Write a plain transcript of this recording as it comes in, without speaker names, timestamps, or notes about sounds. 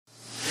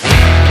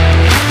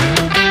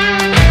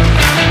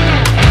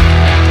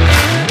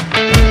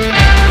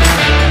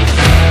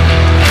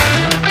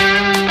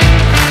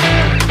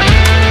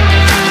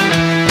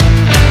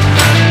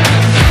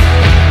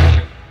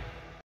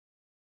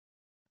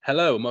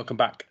Hello and welcome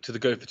back to the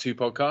Go for Two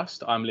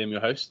podcast. I'm Liam, your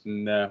host,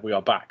 and we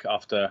are back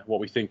after what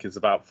we think is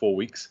about 4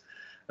 weeks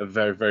of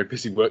very, very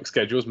busy work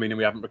schedules, meaning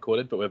we haven't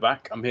recorded, but we're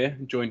back. I'm here,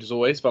 joined as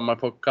always by my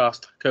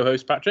podcast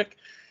co-host, Patrick.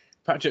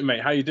 Patrick,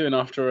 mate, how are you doing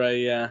after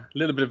a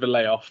little bit of a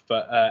layoff,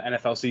 but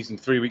NFL season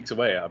 3 weeks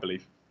away, I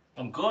believe?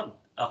 I'm good.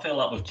 I feel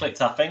like we've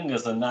clicked our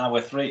fingers and now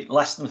we're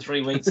less than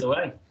 3 weeks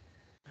away.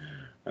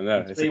 I know,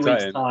 In it's 3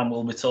 exciting. weeks' time,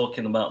 we'll be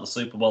talking about the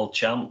Super Bowl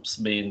champs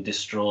being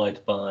destroyed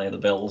by the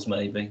Bills,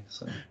 maybe.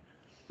 So.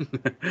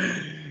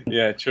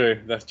 Yeah, true.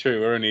 That's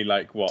true. We're only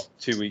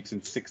 2 weeks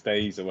and 6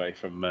 days away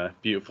from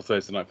beautiful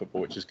Thursday night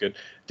football, which is good.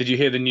 Did you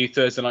hear the new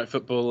Thursday night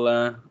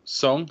football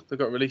song that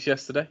got released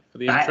yesterday for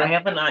the intro? I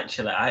haven't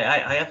actually.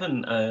 I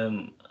haven't.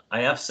 I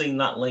have seen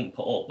that link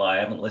put up, but I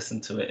haven't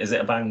listened to it. Is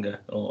it a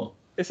banger or?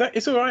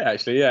 It's all right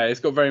actually. Yeah,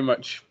 it's got very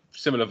much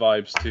similar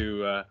vibes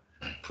to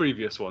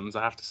previous ones,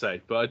 I have to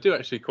say. But I do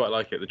actually quite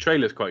like it. The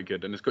trailer's quite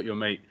good, and it's got your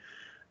mate,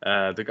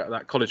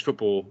 that college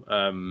football.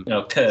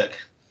 Kirk.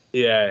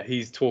 Yeah,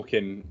 he's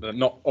talking.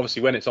 Not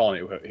obviously when it's on,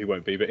 he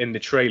won't be, but in the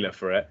trailer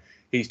for it,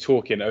 he's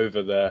talking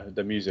over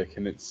the music,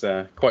 and it's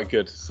quite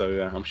good.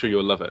 So I'm sure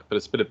you'll love it. But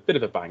it's a bit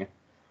of a banger.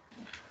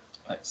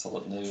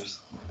 Excellent news.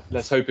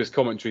 Let's hope his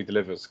commentary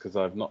delivers, because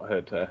I've not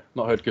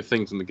heard good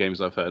things in the games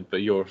I've heard.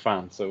 But you're a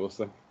fan, so we'll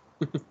see.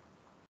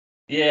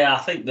 Yeah, I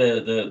think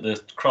the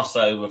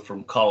crossover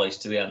from college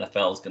to the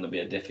NFL is going to be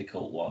a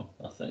difficult one.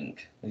 I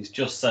think he's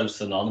just so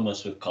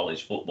synonymous with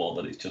college football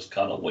that it's just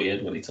kind of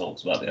weird when he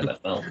talks about the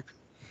NFL.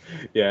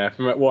 Yeah,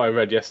 from what I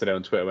read yesterday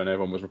on Twitter when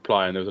everyone was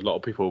replying, there was a lot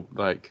of people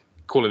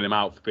calling him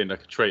out for being a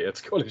traitor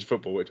to college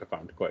football, which I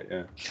found quite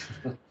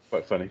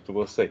funny. But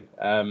we'll see.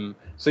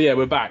 So yeah,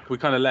 we're back. We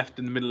kind of left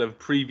in the middle of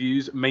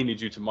previews, mainly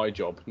due to my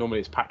job. Normally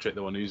it's Patrick,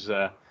 the one who's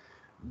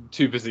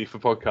too busy for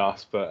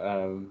podcasts,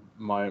 but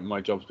my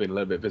job's been a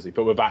little bit busy.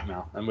 But we're back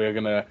now, and we're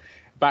gonna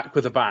back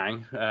with a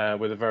bang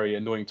with a very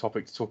annoying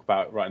topic to talk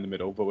about right in the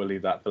middle. But we'll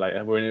leave that for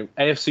later. We're in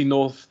AFC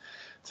North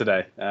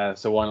today,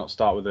 so why not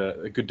start with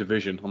a good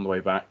division on the way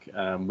back?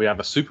 We have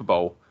a Super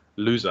Bowl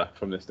loser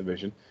from this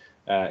division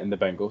in the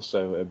Bengals,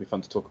 so it'll be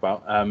fun to talk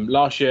about.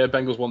 Last year,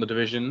 Bengals won the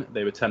division.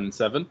 They were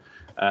 10-7.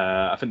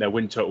 I think their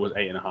win total was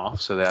 8.5,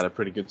 so they had a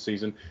pretty good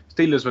season.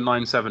 Steelers were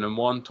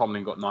 9-7-1.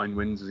 Tomlin got 9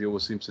 wins, as he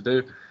always seems to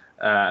do,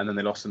 and then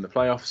they lost in the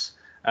playoffs.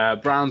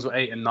 Browns were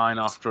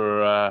 8-9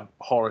 after a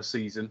horror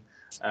season.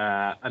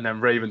 And then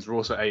Ravens were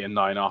also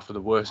 8-9 after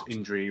the worst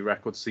injury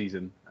record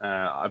season,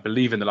 I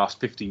believe, in the last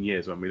 15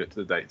 years when we looked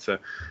at the date. So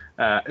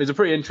it was a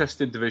pretty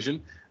interesting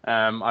division.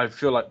 I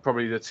feel like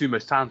probably the two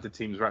most talented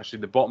teams were actually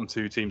the bottom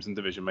 2 teams in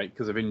division, mate,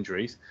 because of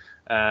injuries.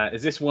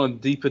 Is this one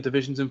of the deeper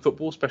divisions in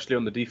football, especially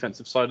on the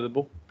defensive side of the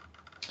ball?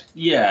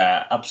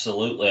 Yeah,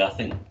 absolutely. I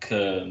think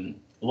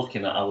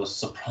looking at, I was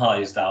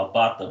surprised how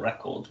bad the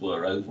records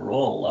were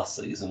overall last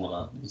season when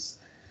I was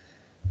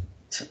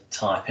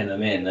typing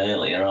them in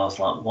earlier. I was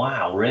like,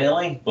 wow,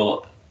 really?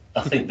 But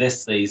I think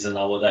this season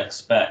I would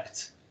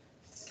expect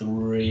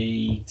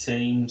 3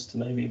 teams to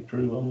maybe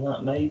improve on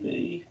that.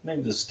 Maybe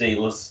the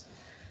Steelers.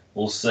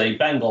 We'll see.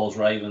 Bengals,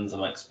 Ravens,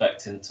 I'm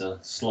expecting to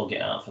slug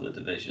it out for the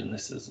division.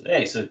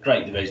 It's a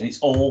great division. It's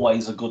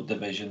always a good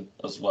division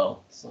as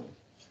well. So.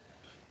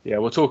 Yeah,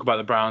 we'll talk about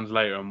the Browns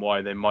later and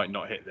why they might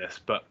not hit this,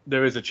 but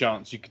there is a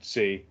chance you could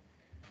see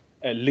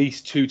at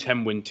least 2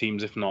 10-win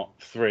teams, if not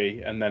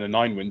 3, and then a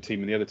 9-win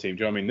team in the other team. Do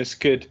you know what I mean?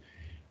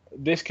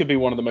 This could be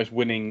one of the most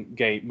winning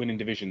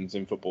divisions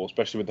in football,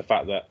 especially with the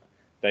fact that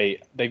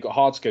they've got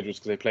hard schedules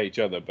because they play each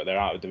other, but their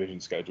out of division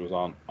schedules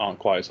aren't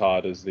quite as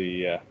hard as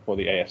the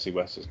AFC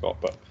West has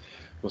got. But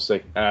we'll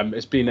see.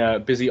 It's been a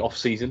busy off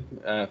season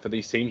for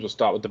these teams. We'll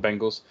start with the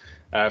Bengals.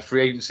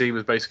 Free agency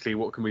was basically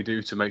what can we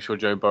do to make sure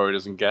Joe Burrow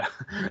doesn't get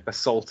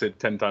assaulted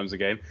 10 times a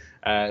game.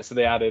 So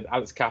they added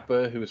Alex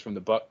Kappa, who was from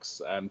the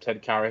Bucks,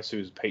 Ted Karras,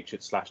 who's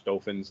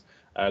Patriots/Dolphins,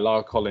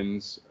 Lyle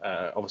Collins,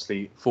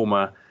 obviously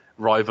former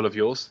rival of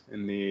yours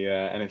in the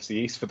NFC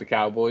East for the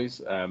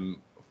Cowboys.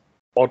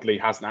 Oddly,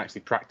 hasn't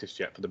actually practiced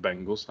yet for the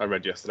Bengals. I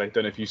read yesterday.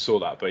 Don't know if you saw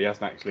that, but he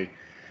hasn't actually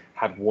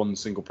had one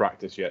single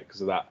practice yet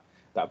because of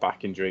that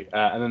back injury.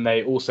 And then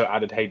they also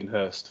added Hayden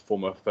Hurst,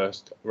 former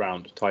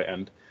first-round tight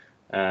end.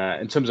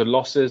 In terms of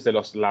losses, they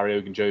lost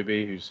Larry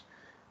Ogunjobi, who's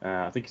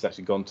I think he's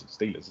actually gone to the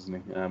Steelers,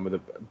 isn't he? With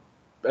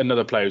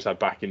another player who's had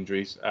back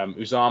injuries.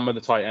 Uzama,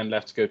 the tight end,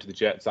 left to go to the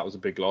Jets. That was a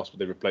big loss, but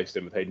they replaced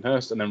him with Hayden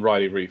Hurst. And then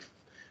Riley Reef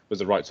was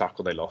the right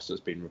tackle they lost,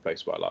 that's been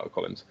replaced by Lyle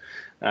Collins.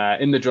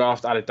 In the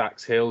draft, added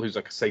Dax Hill, who's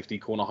like a safety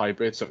corner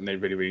hybrid, something they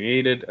really, really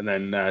needed. And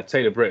then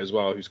Taylor Britt as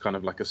well, who's kind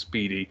of like a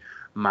speedy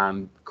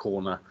man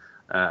corner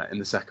in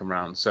the second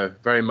round. So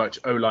very much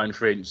O-line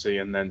free agency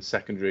and then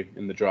secondary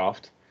in the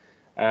draft.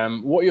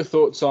 What are your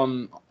thoughts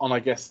on I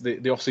guess, the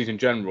offseason in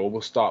general?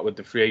 We'll start with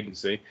the free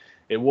agency.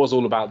 It was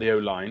all about the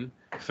O-line.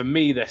 For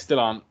me, they're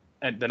not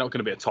going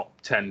to be a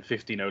top 10,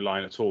 15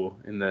 O-line at all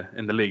in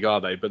the league,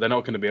 are they? But they're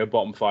not going to be a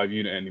bottom 5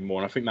 unit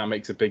anymore, and I think that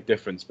makes a big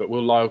difference. But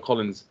will Lyle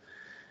Collins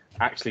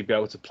actually be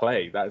able to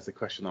play? That is the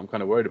question I'm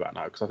kind of worried about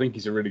now, because I think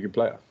he's a really good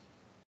player.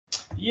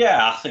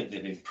 Yeah, I think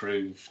they've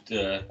improved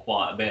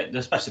quite a bit,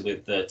 especially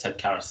with Ted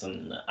Karras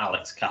and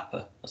Alex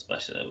Kappa,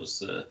 especially. It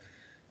was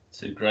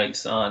two great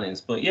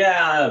signings. But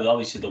yeah,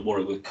 obviously the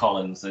worry with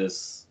Collins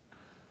is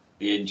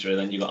the injury.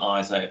 Then you've got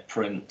Isaiah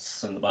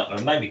Prince in the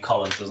background. Maybe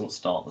Collins doesn't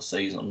start the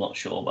season, I'm not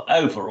sure. But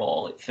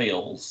overall, it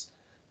feels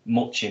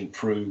much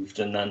improved.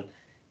 And then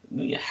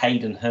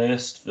Hayden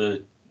Hurst for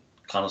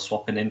kind of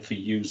swapping in for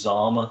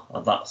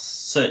Uzama. That's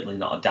certainly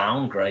not a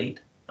downgrade,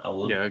 I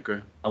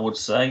agree. I would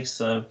say.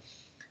 So,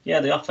 yeah,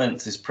 the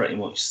offense is pretty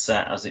much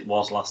set as it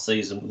was last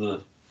season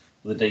with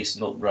a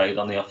decent upgrade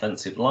on the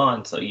offensive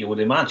line. So you would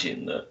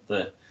imagine that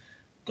they're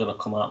going to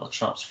come out the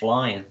traps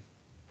flying.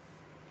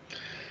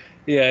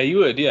 Yeah, you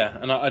would, yeah.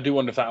 And I do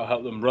wonder if that will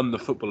help them run the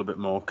football a bit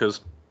more,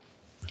 because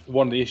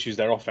one of the issues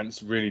their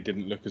offense really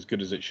didn't look as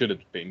good as it should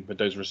have been with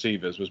those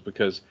receivers was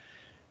because,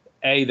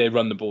 A, they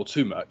run the ball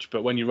too much,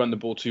 but when you run the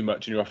ball too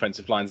much and your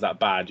offensive line's that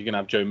bad, you're going to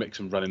have Joe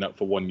Mixon running up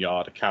for 1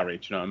 yard a carry,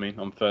 do you know what I mean,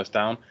 on first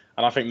down.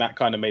 And I think that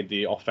kind of made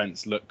the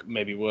offense look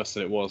maybe worse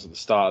than it was at the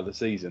start of the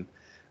season.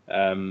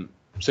 So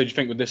do you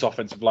think with this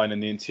offensive line in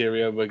the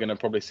interior, we're going to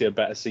probably see a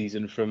better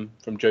season from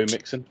Joe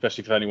Mixon,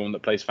 especially for anyone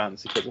that plays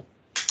fantasy football?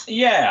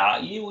 Yeah,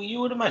 you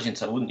would imagine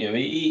so, wouldn't you?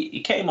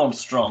 He came on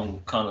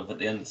strong kind of at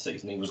the end of the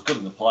season. He was good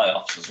in the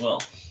playoffs as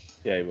well.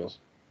 Yeah, he was.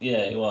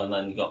 Yeah, well, and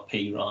then you got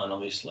P. Ryan,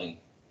 obviously,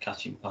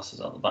 catching passes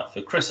out the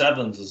backfield. Chris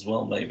Evans as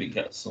well maybe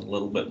gets a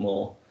little bit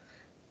more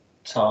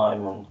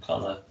time on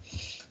kind of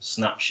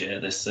snap share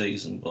this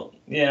season. But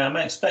yeah, I'm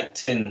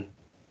expecting.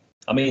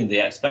 I mean,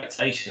 the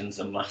expectations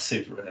are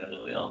massive,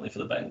 really, aren't they, for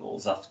the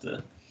Bengals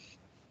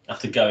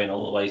after going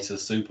all the way to the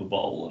Super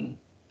Bowl? And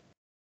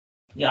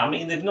yeah, I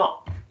mean, they've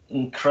not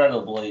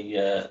incredibly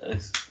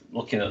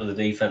looking at the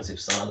defensive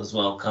side as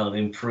well, kind of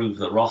improved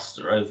the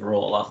roster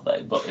overall, have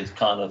they? But it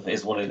kind of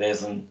is what it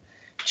is. And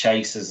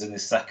Chase is in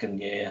his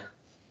second year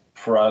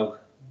pro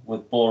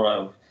with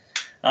Burrow.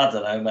 I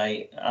don't know,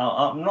 mate.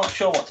 I'm not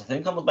sure what to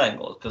think on the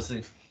Bengals because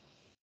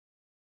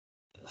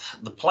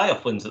the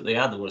playoff wins that they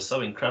had were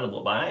so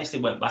incredible. But I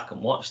actually went back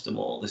and watched them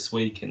all this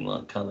week in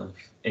like kind of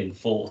in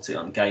 40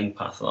 on Game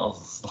Pass, and I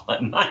was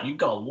like, man, you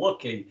got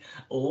lucky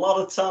a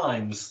lot of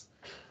times.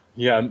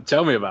 Yeah,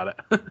 tell me about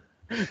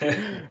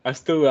it. I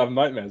still have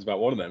nightmares about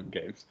one of them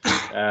games.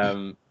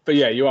 But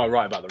yeah, you are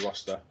right about the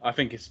roster. I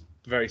think it's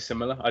very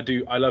similar.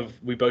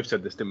 We both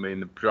said this, didn't we, in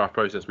the draft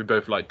process? We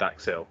both like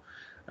Dax Hill.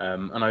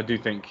 And I do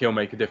think he'll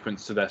make a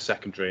difference to their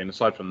secondary. And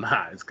aside from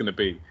that, it's going to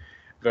be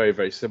very,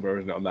 very similar,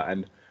 isn't it, on that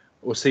end?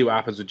 We'll see what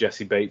happens with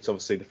Jesse Bates,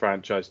 obviously the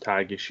franchise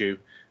tag issue.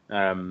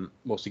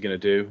 What's he going to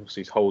do?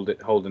 Obviously, he's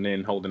holding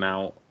in, holding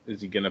out.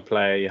 Is he going to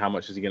play? How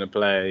much is he going to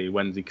play?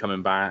 When's he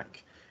coming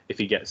back? If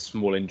he gets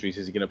small injuries,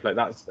 is he going to play?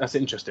 That's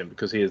interesting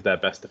because he is their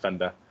best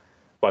defender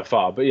by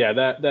far. But yeah,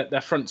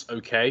 their front's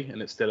okay, and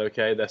it's still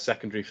okay. Their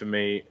secondary for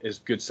me is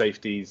good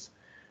safeties,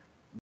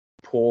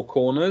 poor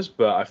corners,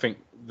 but I think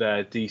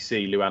their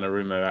DC, Lou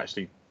Anarumo,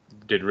 actually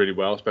did really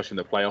well, especially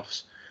in the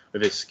playoffs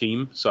with his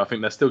scheme. So I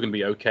think they're still going to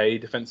be okay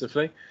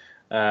defensively.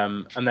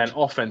 And then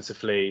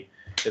offensively,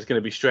 it's going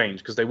to be strange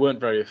because they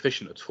weren't very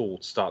efficient at all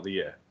to start the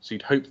year. So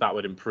you'd hope that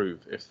would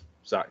improve if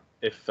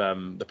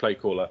the play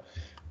caller,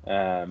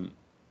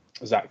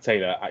 Zach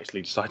Taylor,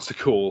 actually decides to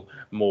call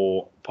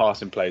more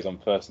passing plays on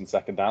first and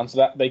second down, so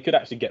that they could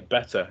actually get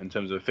better in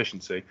terms of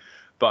efficiency.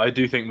 But I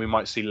do think we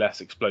might see less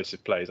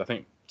explosive plays. I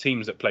think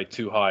teams that play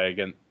too high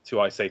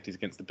safeties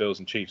against the Bills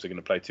and Chiefs are going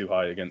to play too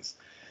high against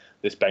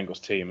this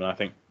Bengals team, and I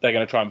think they're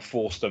going to try and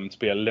force them to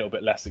be a little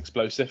bit less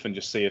explosive and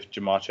just see if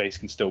Jamar Chase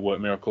can still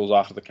work miracles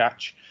after the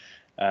catch.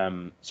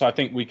 So I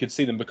think we could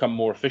see them become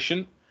more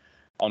efficient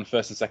on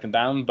first and second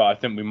down, but I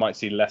think we might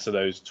see less of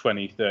those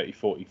 20, 30,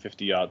 40,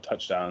 50-yard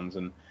touchdowns,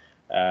 and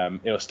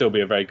it'll still be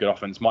a very good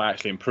offense. Might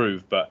actually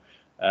improve, but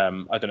I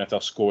don't know if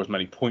they'll score as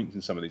many points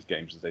in some of these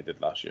games as they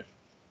did last year.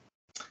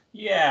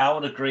 Yeah, I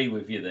would agree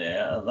with you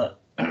there. That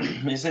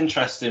it's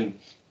interesting.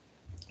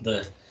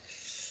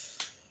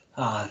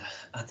 I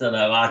don't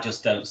know. I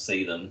just don't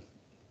see them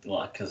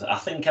because I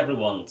think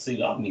everyone.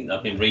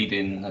 I've been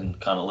reading and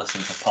kind of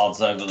listening to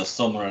pods over the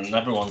summer, and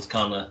everyone's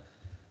kind of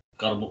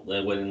got them up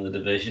there winning the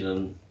division,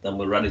 and then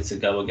we're ready to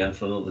go again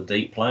for another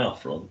deep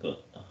playoff run.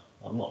 But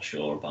I'm not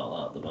sure about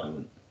that at the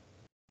moment.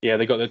 Yeah,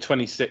 they got the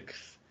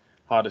 26th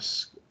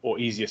hardest or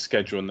easiest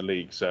schedule in the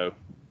league, so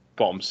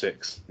bottom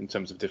 6 in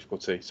terms of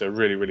difficulty. So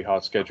really, really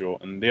hard schedule.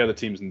 And the other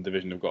teams in the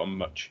division have got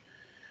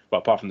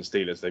apart from the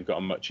Steelers, they've got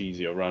a much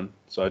easier run.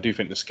 So I do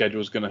think the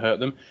schedule is going to hurt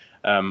them.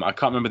 I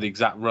can't remember the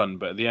exact run,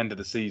 but at the end of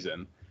the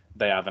season,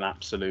 they have an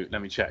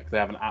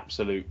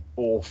absolute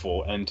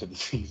awful end to the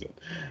season.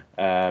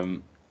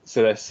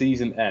 So their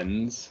season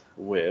ends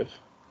with,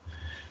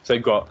 so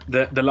they've got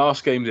the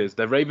last game is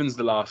their Ravens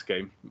the last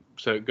game.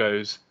 So it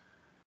goes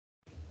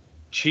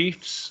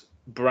Chiefs,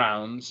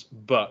 Browns,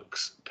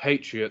 Bucks,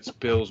 Patriots,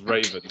 Bills,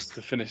 Ravens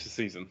to finish the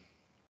season.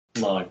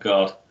 My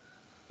God.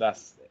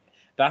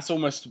 That's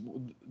almost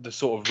the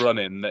sort of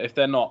run-in that if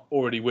they're not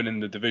already winning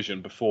the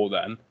division before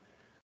then,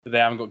 they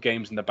haven't got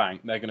games in the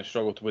bank, they're going to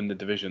struggle to win the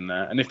division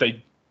there. And if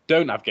they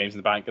don't have games in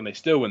the bank and they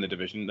still win the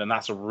division, then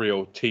that's a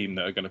real team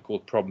that are going to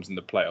cause problems in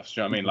the playoffs.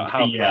 Do you know what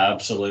I mean? Like yeah,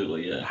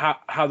 absolutely, yeah.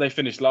 How they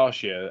finished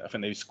last year, I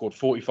think they scored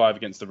 45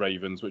 against the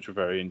Ravens, which were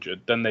very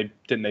injured. Then they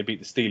beat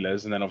the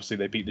Steelers, and then obviously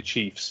they beat the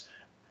Chiefs,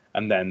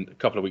 and then a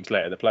couple of weeks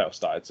later the playoffs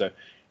started. So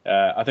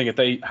I think if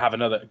they have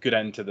another good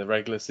end to the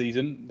regular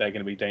season, they're going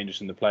to be dangerous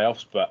in the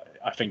playoffs. But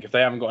I think if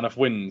they haven't got enough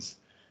wins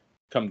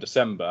come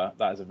December,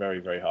 that is a very,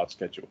 very hard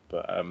schedule.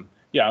 But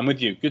yeah, I'm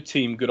with you. Good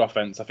team, good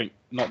offense. I think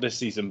not this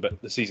season,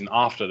 but the season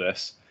after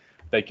this,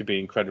 they could be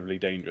incredibly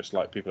dangerous,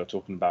 like people are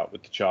talking about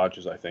with the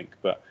Chargers, I think.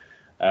 But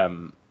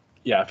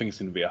yeah, I think it's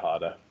going to be a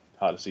harder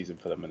season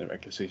for them in the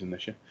regular season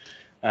this year.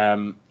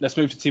 Let's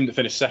move to the team that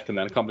finished second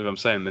then. I can't believe I'm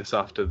saying this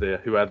after they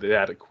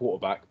had a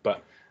quarterback,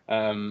 but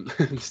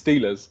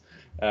Steelers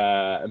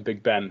and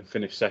Big Ben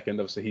finished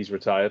second. Obviously, he's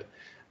retired.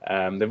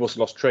 They've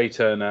also lost Trey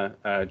Turner,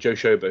 Joe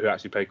Schobert, who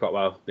actually played quite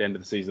well at the end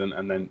of the season,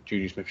 and then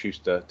Juju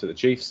Smith-Schuster to the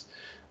Chiefs.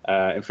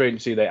 In free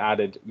agency, they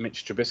added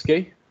Mitch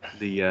Trubisky,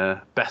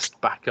 the best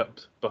backup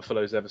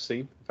Buffalo's ever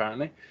seen,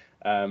 apparently.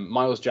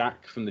 Miles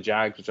Jack from the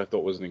Jags, which I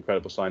thought was an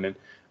incredible signing.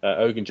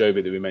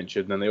 Ogunjobi that we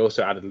mentioned. And then they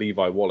also added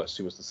Levi Wallace,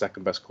 who was the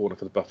second best corner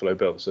for the Buffalo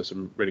Bills. So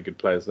some really good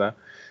players there.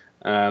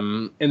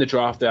 In the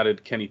draft, they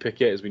added Kenny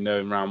Pickett, as we know,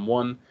 in round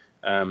one.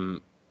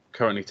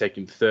 Currently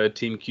taking third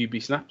team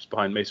QB snaps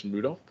behind Mason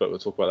Rudolph, but we'll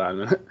talk about that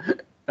in a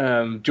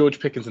minute.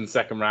 George Pickens in the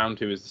second round,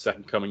 who is the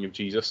second coming of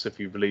Jesus, if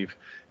you believe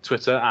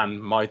Twitter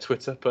and my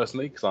Twitter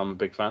personally, because I'm a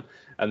big fan.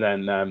 And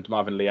then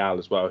Marvin Leal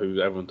as well,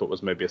 who everyone thought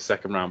was maybe a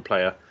second round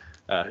player,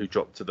 who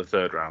dropped to the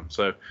third round.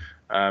 So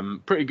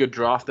pretty good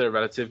draft there,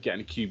 relative,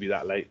 getting a QB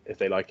that late if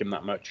they like him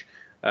that much.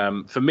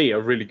 For me, a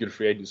really good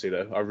free agency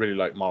though. I really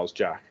like Miles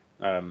Jack,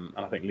 and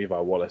I think Levi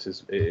Wallace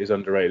is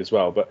underrated as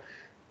well. But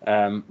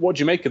what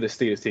do you make of this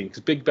Steelers team?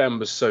 Because Big Ben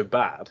was so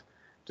bad.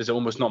 Does it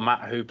almost not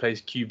matter who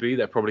plays QB?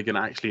 They're probably going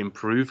to actually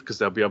improve because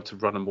they'll be able to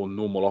run a more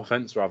normal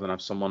offense rather than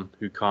have someone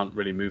who can't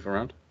really move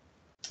around.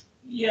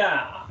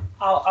 Yeah,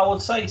 I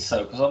would say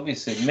so, because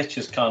obviously Mitch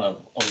is kind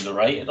of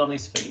underrated on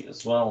his feet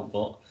as well.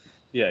 But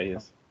yeah, he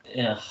is.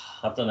 Yeah,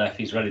 I don't know if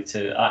he's ready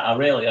to. I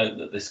really hope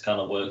that this kind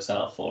of works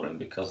out for him,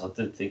 because I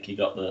did think he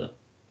got the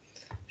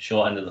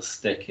short end of the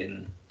stick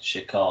in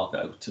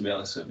Chicago, to be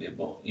honest with you.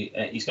 But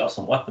he's got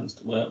some weapons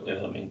to work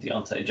with. I mean,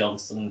 Deontay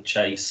Johnson,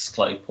 Chase,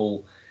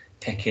 Claypool,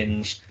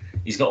 Pickens.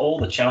 He's got all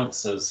the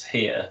chances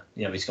here.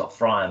 You know, he's got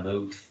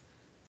Freiermuth.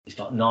 He's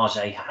got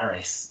Najee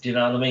Harris. Do you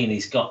know what I mean?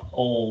 He's got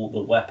all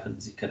the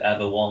weapons he could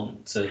ever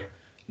want to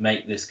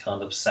make this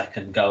kind of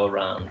second go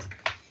around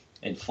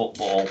in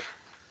football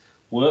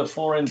work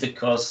for him,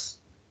 because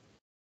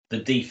the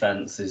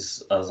defense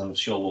is, as I'm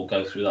sure we'll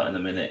go through that in a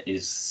minute,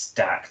 is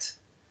stacked.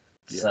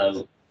 Yes.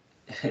 So,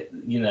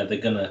 you know, they're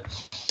going to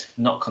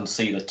not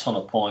concede a ton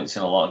of points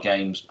in a lot of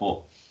games,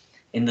 but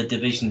in the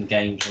division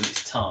games when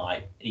it's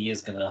tight, he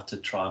is going to have to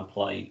try and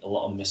play a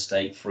lot of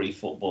mistake-free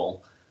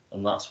football.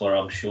 And that's where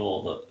I'm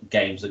sure that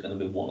games are going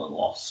to be won and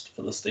lost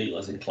for the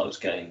Steelers in close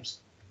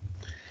games.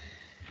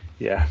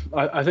 Yeah,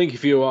 I think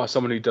if you are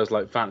someone who does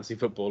like fantasy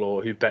football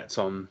or who bets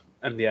on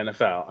the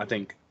NFL, I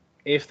think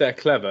if they're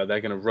clever,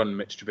 they're going to run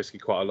Mitch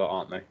Trubisky quite a lot,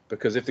 aren't they?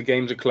 Because if the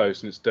games are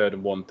close and it's 3rd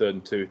and 1, 3rd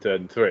and 2, 3rd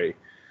and 3,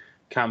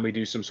 can we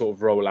do some sort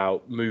of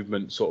rollout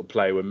movement sort of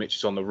play where Mitch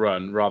is on the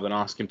run rather than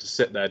ask him to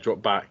sit there,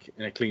 drop back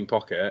in a clean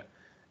pocket,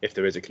 if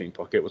there is a clean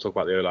pocket, we'll talk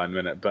about the O-line in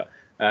a minute, but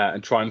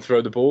and try and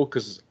throw the ball?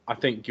 Because I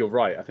think you're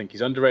right. I think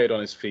he's underrated on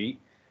his feet.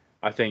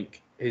 I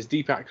think his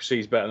deep accuracy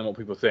is better than what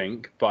people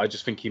think, but I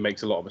just think he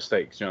makes a lot of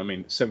mistakes. You know what I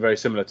mean? Very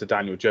similar to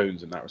Daniel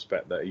Jones in that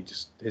respect, that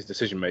his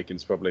decision making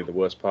is probably the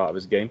worst part of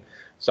his game.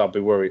 So I'll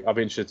be worried. I'll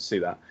be interested to see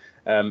that.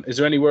 Is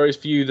there any worries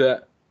for you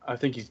that I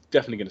think he's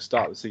definitely going to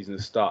start the season as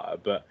a starter,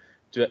 but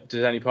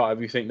does any part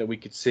of you think that we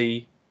could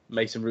see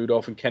Mason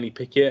Rudolph and Kenny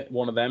Pickett,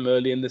 one of them,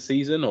 early in the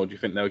season, or do you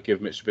think they'll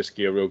give Mitch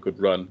Trubisky a real good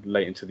run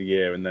late into the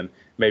year, and then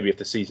maybe if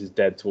the season's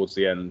dead towards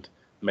the end,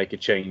 make a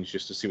change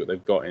just to see what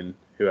they've got in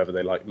whoever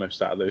they like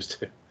most out of those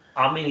two?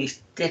 I mean,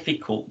 it's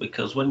difficult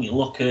because when you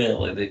look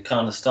early, they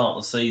kind of start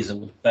the season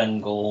with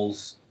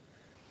Bengals,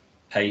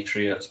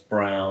 Patriots,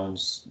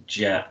 Browns,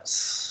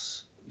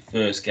 Jets,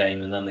 first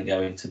game, and then they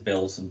go into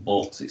Bills and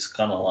Bucks. It's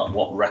kind of like,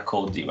 what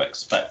record do you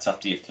expect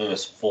after your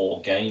first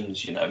 4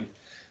 games, you know?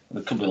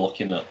 They could be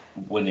looking at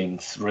winning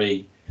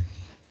 3.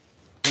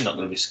 You're not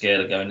going to be scared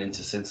of going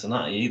into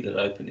Cincinnati either,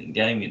 opening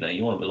game. You know,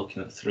 you want to be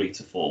looking at 3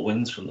 to 4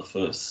 wins from the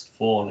first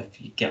 4. And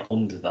if you get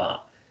under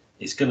that,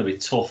 it's going to be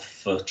tough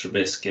for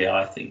Trubisky,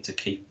 I think, to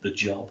keep the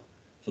job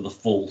for the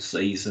full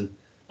season.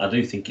 I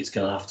do think it's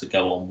going to have to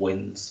go on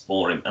wins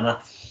for him. And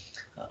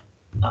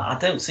I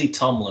don't see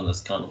Tomlin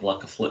as kind of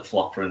like a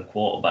flip-flopper in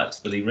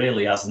quarterbacks, but he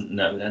really hasn't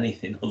known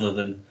anything other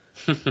than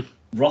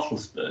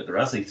Roethlisberger,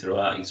 has he,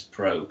 throughout his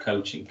pro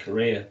coaching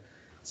career?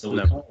 So we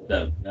kind of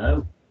don't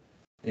know.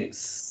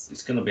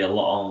 It's going to be a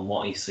lot on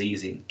what he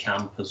sees in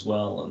camp as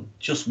well, and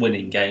just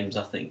winning games,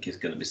 I think, is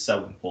going to be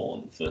so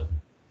important for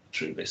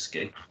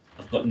Trubisky.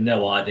 I've got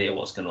no idea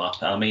what's going to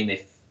happen. I mean,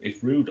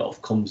 if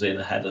Rudolph comes in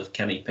ahead of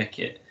Kenny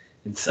Pickett,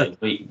 in say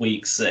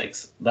week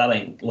 6. That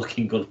ain't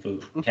looking good for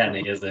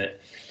Kenny, is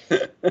it?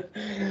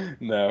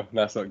 No,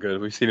 that's not good.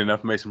 We've seen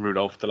enough Mason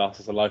Rudolph to last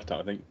us a lifetime.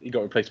 I think he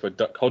got replaced by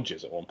Duck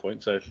Hodges at one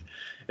point. So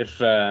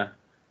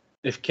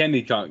if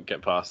Kenny can't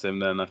get past him,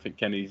 then I think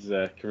Kenny's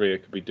career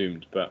could be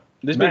doomed. But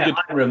there's been good.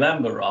 I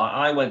remember,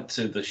 right? I went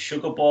to the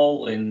Sugar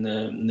Bowl in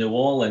New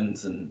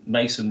Orleans, and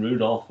Mason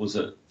Rudolph was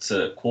at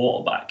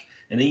quarterback,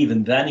 and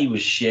even then he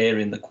was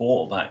sharing the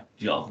quarterback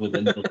job with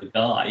another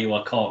guy who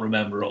I can't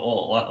remember at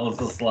all. I was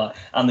just like,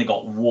 and they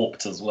got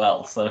whooped as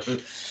well. So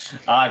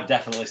I've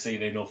definitely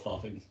seen enough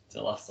of him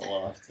to last a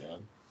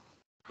lifetime.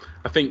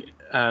 I think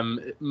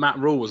Matt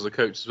Rule was the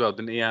coach as well.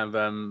 Didn't he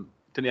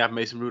have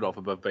Mason Rudolph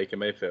above Baker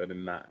Mayfield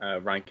in that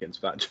rankings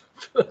for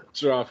that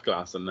draft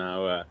class? And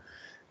now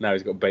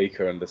he's got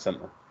Baker under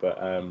centre. But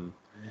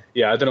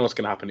yeah, I don't know what's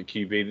going to happen at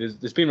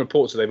QB. There's been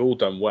reports that they've all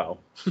done well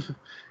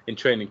in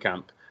training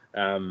camp.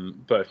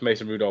 But if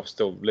Mason Rudolph's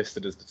still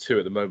listed as the 2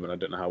 at the moment, I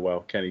don't know how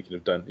well Kenny could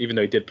have done, even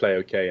though he did play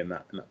okay in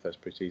that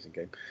first preseason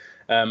game.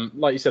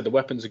 Like you said, the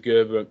weapons are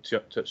good. We won't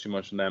touch too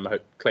much on them. I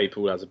hope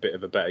Claypool has a bit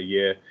of a better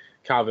year.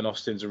 Calvin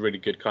Austin's a really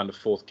good kind of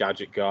fourth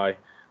gadget guy.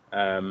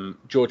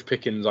 George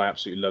Pickens, I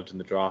absolutely loved in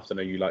the draft. I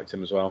know you liked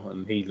him as well,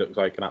 and he looked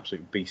like an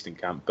absolute beast in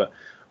camp. But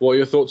what are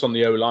your thoughts on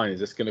the O-line? Is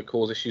this going to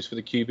cause issues for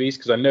the QBs?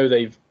 Because I know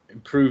they've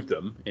improved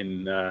them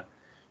in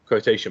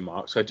quotation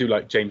marks. I do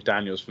like James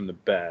Daniels from the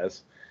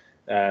Bears.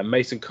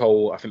 Mason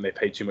Cole, I think they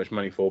paid too much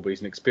money for, but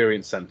he's an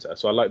experienced centre.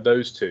 So I like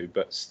those 2.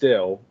 But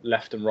still,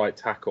 left and right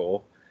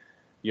tackle,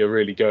 you're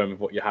really going with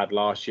what you had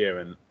last year.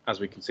 And as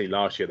we can see,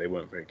 last year they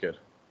weren't very good.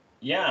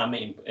 Yeah, I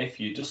mean, if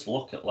you just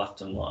look at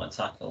left and right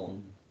tackle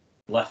and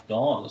left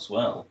guard as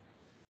well,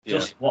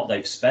 just what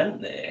they've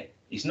spent there,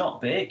 he's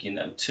not big, 2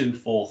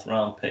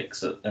 4th-round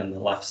picks on the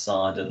left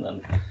side and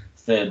then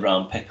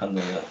 3rd-round pick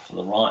for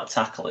the right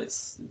tackle.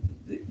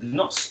 They've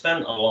not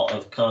spent a lot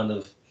of kind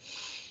of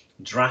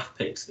draft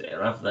picks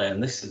there, have they?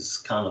 And this is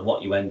kind of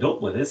what you end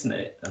up with, isn't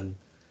it? And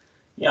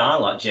yeah, I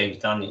like James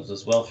Daniels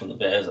as well from the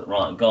Bears at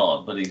right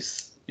guard, but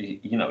he's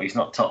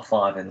not top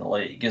 5 in the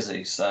league, is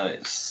he? So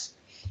it's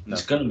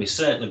going to be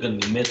certainly going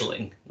to be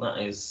middling.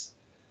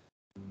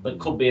 That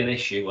could be an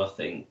issue, I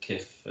think,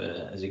 if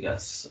as he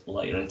gets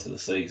later into the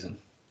season.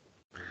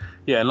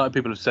 Yeah, and like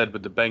people have said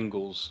with the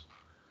Bengals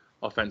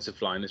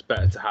offensive line, it's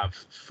better to have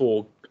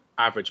 4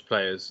 average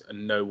players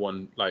and no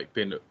one like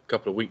being a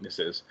couple of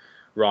weaknesses,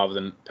 rather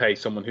than pay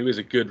someone who is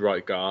a good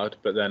right guard.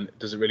 But then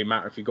does it really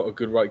matter if you've got a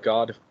good right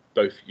guard if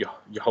both your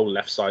whole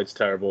left side's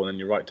terrible and then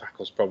your right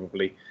tackle's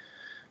probably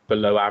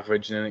below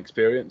average in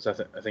experience? I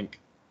think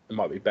it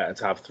might be better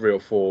to have 3 or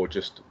 4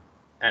 just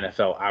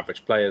NFL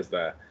average players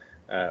there,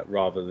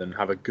 rather than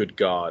have a good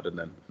guard and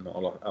then not a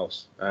lot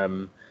else.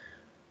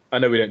 I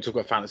know we don't talk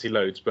about fantasy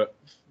loads, but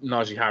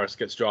Najee Harris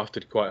gets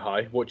drafted quite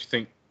high. What do you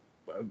think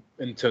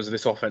in terms of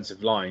this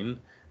offensive line?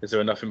 Is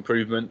there enough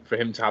improvement for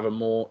him to have a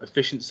more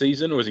efficient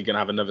season, or is he going to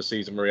have another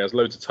season where he has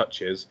loads of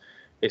touches?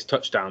 His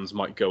touchdowns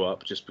might go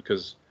up just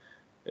because,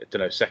 I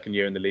don't know, second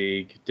year in the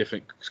league,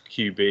 different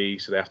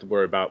QB, so they have to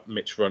worry about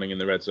Mitch running in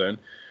the red zone.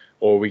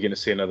 Or are we going to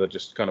see another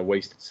just kind of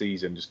wasted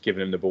season, just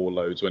giving him the ball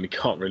loads when he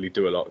can't really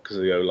do a lot because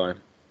of the O-line?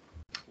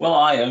 Well,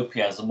 I hope he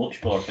has a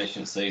much more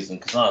efficient season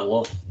because I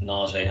love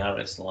Najee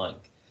Harris,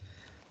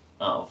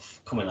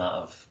 coming out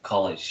of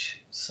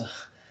college. So,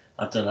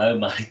 I don't know,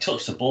 man. He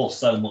touched the ball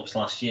so much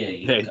last year.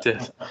 Yeah, he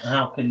did.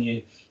 How can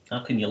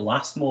you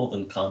last more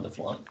than kind of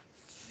like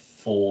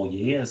 4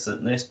 years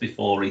at this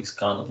before he's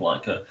kind of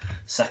like a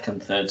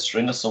second, third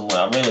stringer somewhere?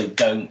 I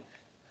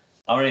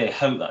really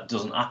hope that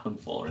doesn't happen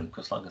for him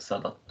because, like I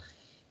said, I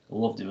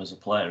loved him as a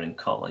player in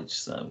college.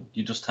 So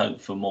you just hope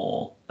for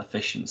more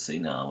efficiency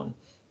now, and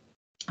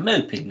I'm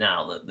hoping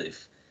now that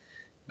they've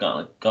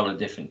got a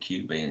different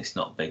QB and it's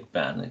not Big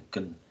Ben. It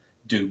can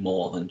do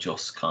more than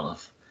just kind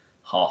of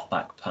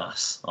halfback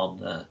pass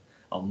on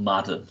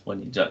Madden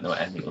when you don't know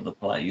any other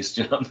plays.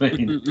 Do you know what I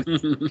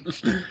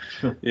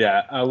mean?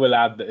 Yeah, I will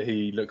add that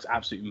he looks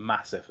absolutely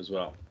massive as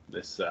well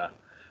this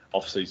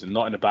off-season.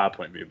 Not in a bad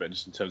point of view, but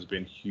just in terms of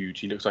being huge.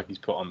 He looks like he's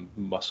put on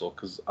muscle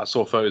because I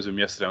saw photos of him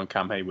yesterday on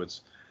Cam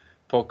Hayward's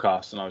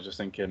podcast and I was just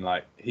thinking,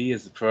 like, he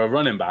is, for a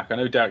running back, I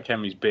know Derrick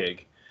Henry's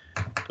big,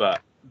 but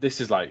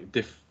this is like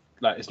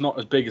it's not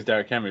as big as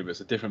Derrick Henry, but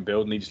it's a different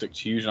build, and he just looks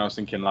huge. And I was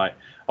thinking, like,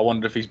 I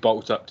wonder if he's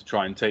bulked up to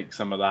try and take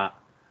some of that.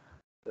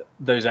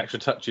 Those extra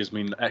touches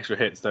mean extra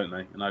hits, don't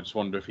they? And I just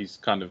wonder if he's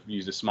kind of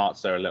used his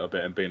smarts there a little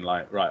bit and been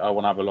like, right, I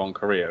want to have a long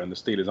career, and the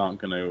Steelers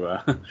aren't going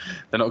to,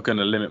 they're not going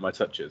to limit my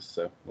touches.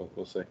 So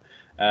we'll see.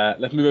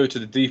 Let's move over to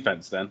the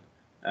defense then.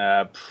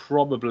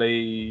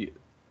 Probably,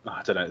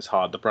 I don't know, it's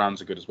hard. The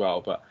Browns are good as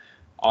well, but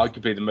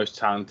arguably the most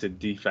talented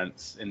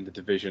defense in the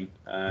division,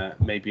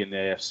 maybe in the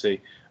AFC.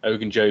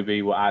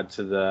 Ogunjobi will add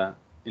to the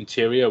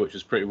interior, which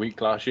was pretty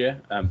weak last year.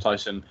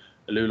 Tyson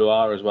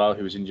Aluluar as well,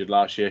 who was injured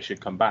last year,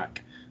 should come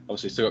back.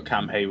 Obviously, still got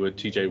Cam Hayward,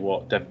 TJ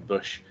Watt, Devin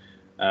Bush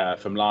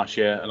from last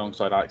year,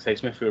 alongside Alex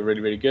Highsmith, who are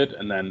really, really good.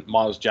 And then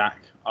Miles Jack.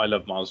 I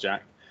love Miles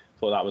Jack.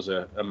 Thought that was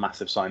a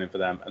massive signing for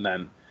them. And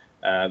then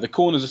The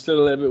corners are still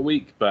a little bit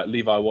weak, but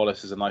Levi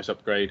Wallace is a nice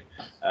upgrade.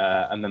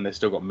 And then they've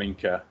still got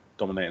Minka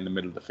dominating the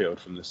middle of the field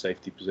from the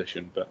safety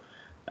position. But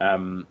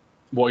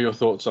what are your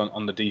thoughts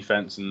on the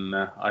defense? And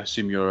I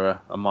assume you're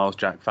a Miles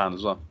Jack fan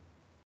as well.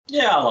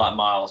 Yeah, I like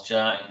Miles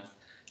Jack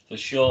for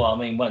sure. I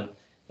mean, when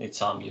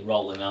anytime you're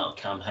rolling out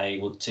Cam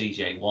Haywood,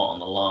 TJ Watt on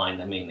the line,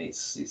 I mean,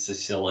 it's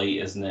just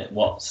elite, isn't it?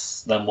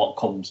 What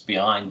comes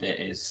behind it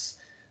is,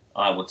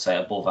 I would say,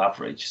 above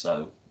average.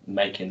 So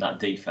making that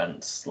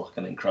defense look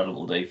an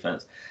incredible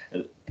defense.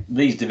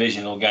 These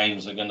divisional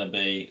games are going to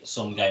be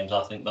some games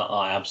I think that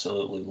I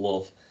absolutely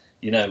love.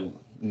 You know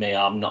me,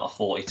 I'm not a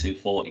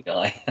 42-40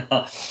 guy.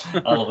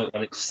 I love it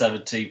when it's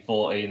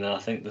 17-14, and I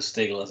think the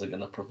Steelers are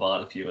going to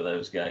provide a few of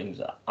those games.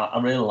 I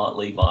really like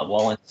Levi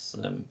Wallace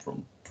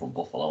from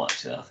Buffalo,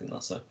 actually. I think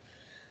that's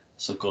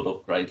a good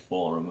upgrade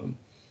for him.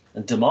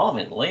 And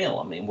DeMarvin Leal,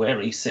 I mean, where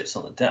he sits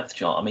on the depth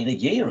chart, I mean, a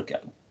year ago,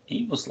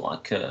 he was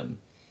like... I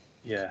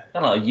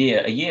don't know, a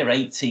year,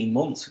 18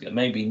 months ago,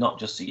 maybe not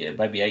just a year,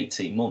 maybe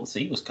 18 months,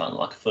 he was kind of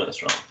like a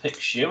first-round pick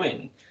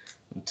shoo-in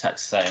from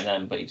Texas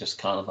A&M, but he just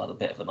kind of had a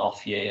bit of an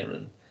off year,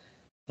 and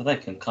so they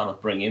can kind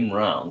of bring him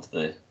round.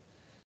 The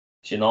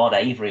Jannard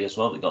Avery as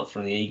well, they got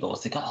from the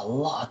Eagles. They got a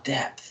lot of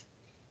depth.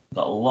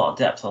 Got a lot of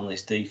depth on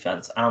this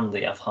defense, and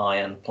they have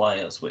high-end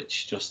players,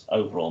 which just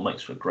overall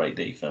makes for a great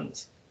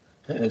defense.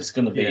 It's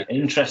going to be an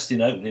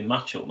interesting opening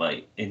matchup,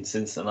 mate, in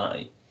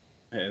Cincinnati.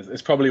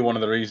 It's probably one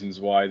of the reasons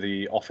why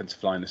the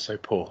offensive line is so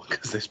poor,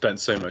 because they spent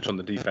so much on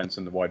the defense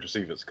and the wide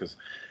receivers, because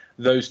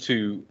those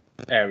two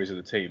areas of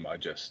the team are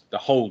just, the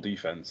whole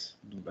defense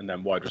and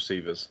then wide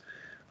receivers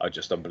are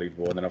just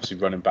unbelievable. And then obviously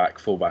running back,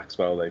 fullback as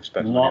well, they've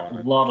spent money on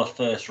it. A lot of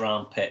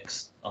first-round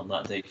picks on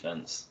that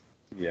defense.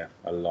 Yeah,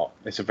 a lot.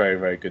 It's a very,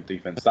 very good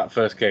defense. That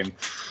first game,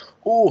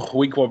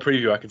 week one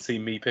preview, I can see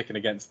me picking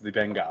against the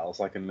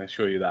Bengals. I can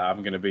assure you that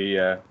I'm going to be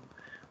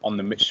on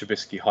the Mitch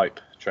Trubisky hype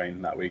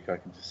train that week. I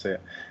can just see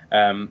it.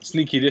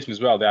 Sneaky addition as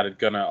well. They added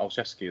Gunnar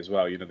Olszewski as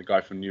well. You know, the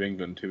guy from New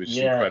England who is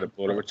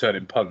incredible at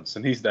returning punts,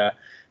 and he's their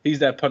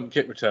punt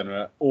kick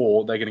returner.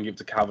 Or they're going to give it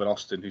to Calvin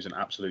Austin, who's an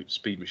absolute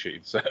speed machine.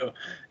 So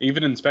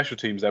even in special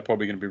teams, they're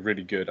probably going to be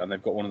really good, and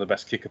they've got one of the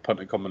best kicker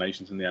punter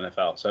combinations in the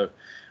NFL. So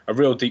a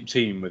real deep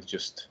team with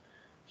just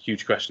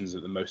huge questions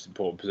at the most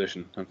important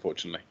position,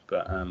 unfortunately.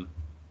 But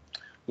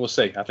we'll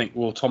see. I think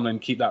will Tomlin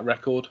keep that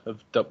record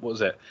of what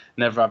was it?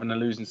 Never having a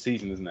losing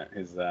season, isn't it?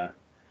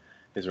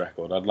 His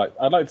record. I'd like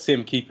to see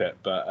him keep it,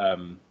 but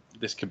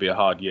this could be a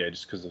hard year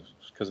just because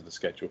of the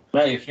schedule.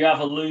 Mate, if you have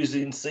a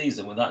losing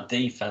season with that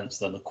defense,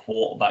 then the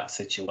quarterback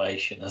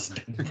situation has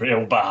been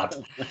real bad.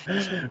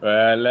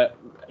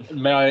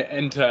 May I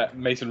enter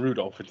Mason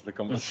Rudolph into the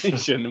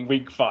conversation in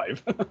week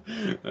 5?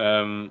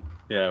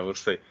 We'll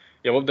see.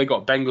 Yeah, well, they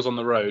got Bengals on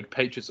the road,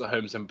 Patriots at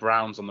home, and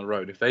Browns on the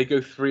road. If they go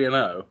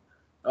 3-0,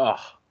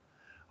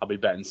 I'll be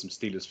betting some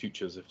Steelers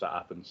futures if that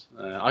happens.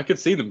 I could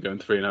see them going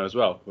 3-0 as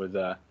well, with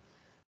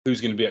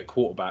who's going to be at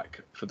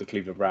quarterback for the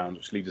Cleveland Browns,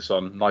 which leads us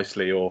on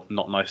nicely or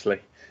not nicely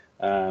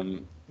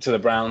to the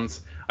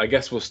Browns. I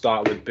guess we'll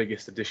start with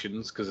biggest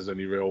additions, because there's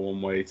only real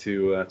one way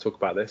to talk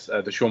about this.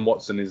 Deshaun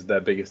Watson is their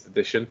biggest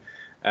addition.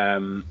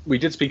 We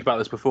did speak about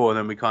this before, and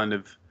then we kind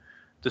of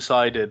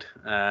decided,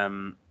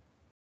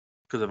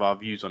 because of our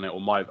views on it, or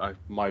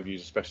my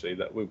views especially,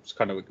 that we'll just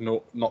kind of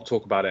not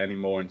talk about it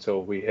anymore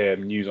until we hear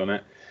news on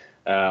it.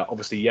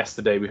 Obviously,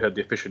 yesterday we heard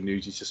the official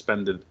news. He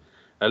suspended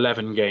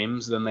 11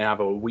 games. Then they have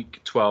a week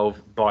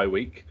 12 bye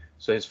week.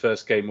 So his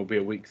first game will be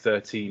a week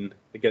 13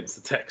 against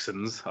the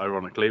Texans,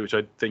 ironically, which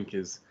I think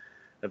is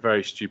a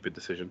very stupid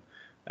decision.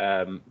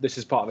 This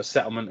is part of a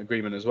settlement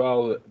agreement as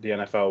well. The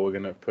NFL were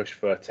going to push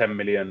for a $10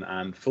 million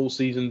and full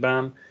season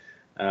ban.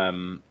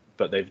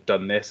 But they've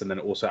done this and then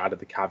also added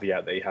the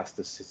caveat that he has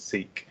to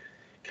seek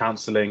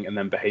counselling and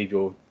then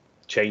behavioural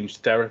change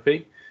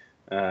therapy.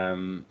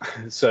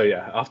 So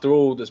yeah, after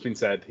all that's been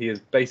said, he is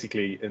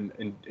basically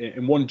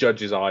in one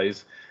judge's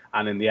eyes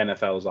and in the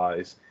NFL's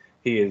eyes,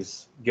 he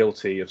is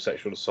guilty of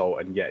sexual assault,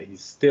 and yet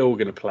he's still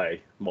going to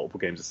play multiple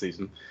games a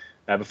season.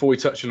 Before we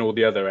touch on all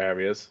the other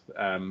areas,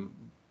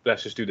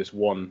 let's just do this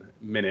 1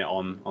 minute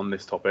on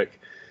this topic.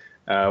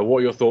 What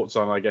are your thoughts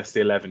on, I guess,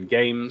 the 11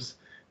 games?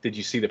 Did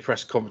you see the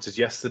press conferences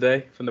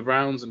yesterday from the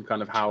Browns and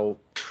kind of how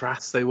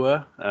crass they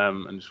were?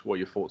 And just what are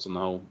your thoughts on the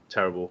whole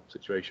terrible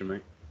situation,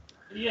 mate?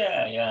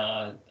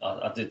 Yeah,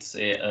 I did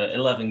see it.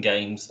 11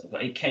 games.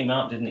 It came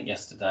out, didn't it,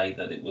 yesterday,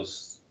 that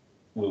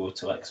we were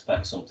to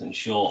expect something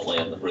shortly,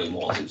 and the rumour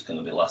was it was going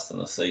to be less than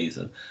a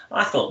season.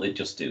 I thought they'd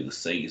just do the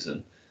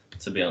season,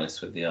 to be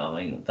honest with you.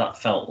 I mean, that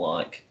felt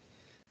like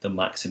the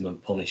maximum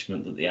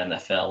punishment that the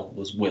NFL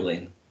was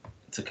willing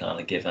to kind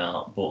of give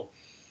out. But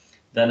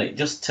then it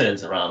just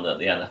turns around that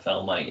the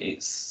NFL, mate,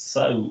 it's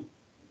so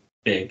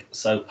big,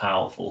 so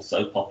powerful,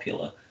 so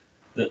popular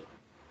that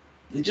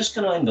they're just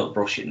going to end up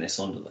brushing this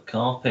under the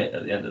carpet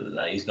at the end of the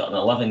day. He's got an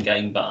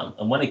 11-game ban,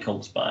 and when he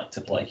comes back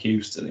to play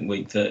Houston in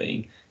Week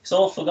 13, it's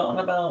all forgotten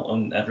about,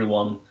 and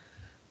everyone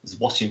is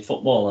watching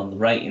football, and the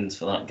ratings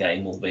for that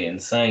game will be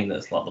insane.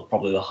 That's like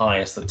probably the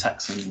highest the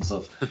Texans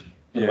have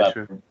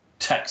ever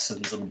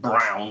Texans and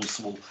Browns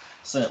will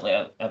certainly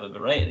ever be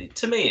rated.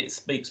 To me, it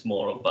speaks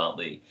more about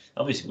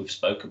obviously we've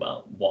spoke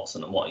about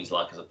Watson and what he's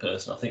like as a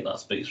person. I think that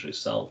speaks for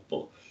itself,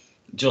 but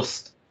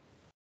just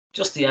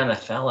the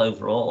NFL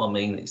overall, I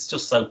mean, it's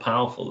just so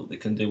powerful that they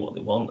can do what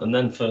they want. And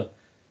then for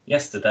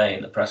yesterday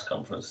in the press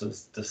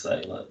conferences to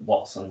say, like,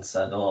 Watson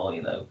said,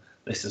 oh,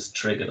 this has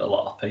triggered a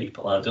lot of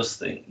people. I just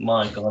think,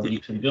 my God, you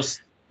can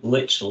just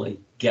literally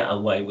get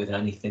away with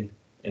anything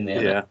in the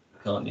NFL,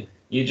 can't you?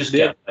 You just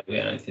get away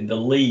with anything. The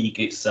league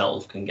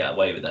itself can get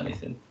away with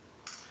anything.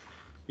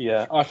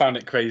 Yeah, I found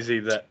it crazy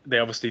that they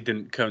obviously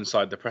didn't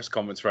coincide the press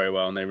conference very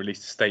well, and they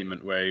released a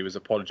statement where he was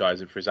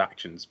apologising for his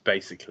actions,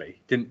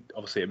 basically. Didn't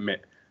obviously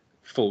admit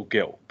full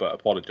guilt, but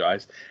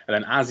apologised. And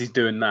then as he's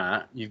doing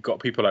that, you've got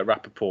people like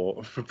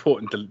Rappaport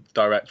reporting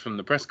direct from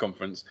the press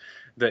conference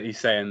that he's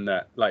saying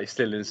that, like, he's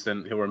still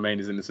innocent, he'll remain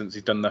as innocent,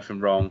 he's done nothing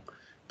wrong.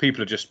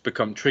 People have just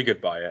become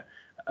triggered by it.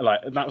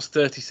 Like, and that was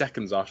 30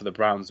 seconds after the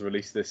Browns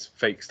released this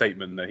fake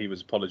statement that he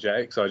was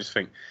apologetic. So I just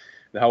think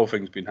the whole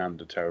thing's been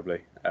handled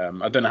terribly.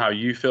 I don't know how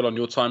you feel on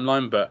your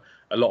timeline, but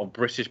a lot of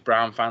British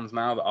Brown fans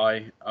now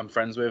that I'm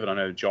friends with, and I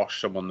know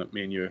Josh, someone that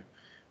me and you have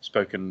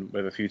spoken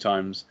with a few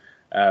times,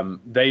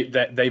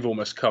 they've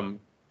almost come.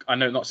 I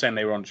know, not saying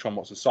they were on Sean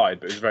Watson's side,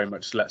 but it was very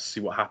much, let's see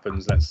what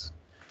happens, let's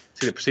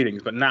see the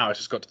proceedings. But now it's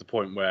just got to the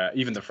point where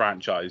even the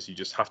franchise, you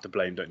just have to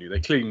blame, don't you? They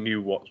clearly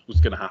knew what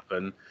was going to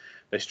happen.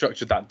 They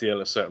structured that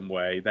deal a certain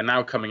way. They're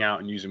now coming out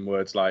and using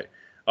words like,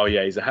 oh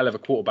yeah, he's a hell of a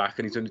quarterback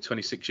and he's only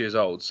 26 years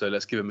old, so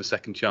let's give him a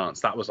second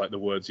chance. That was like the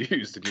words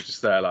used, and you're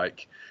just there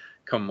like,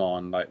 come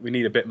on, like, we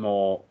need a bit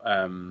more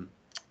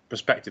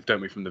perspective, don't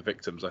we, from the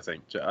victims? I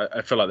think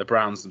I feel like the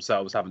Browns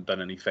themselves haven't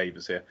done any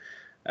favors here,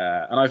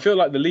 and I feel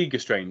like the league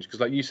is strange because,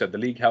 like you said, the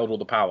league held all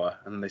the power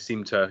and they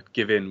seemed to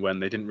give in when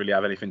they didn't really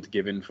have anything to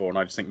give in for. And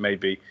I just think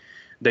maybe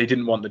they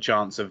didn't want the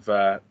chance of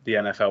the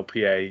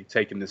NFLPA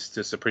taking this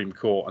to Supreme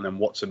Court and then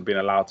Watson being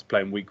allowed to play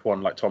in week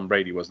 1 like Tom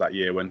Brady was that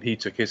year when he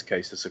took his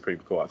case to Supreme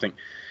Court. I think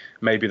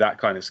maybe that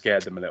kind of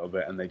scared them a little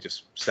bit and they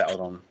just settled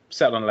on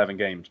 11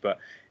 games. But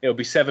it'll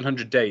be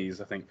 700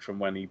 days, I think, from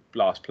when he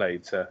last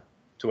played to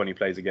when he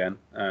plays again.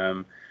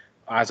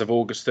 As of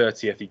August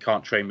 30th, he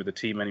can't train with the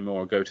team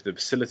anymore or go to the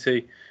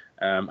facility.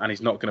 And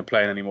he's not going to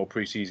play in any more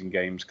preseason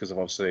games because of,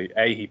 obviously,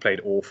 A, he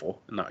played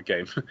awful in that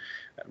game,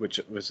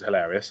 which was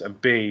hilarious, and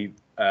B,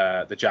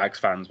 the Jags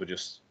fans were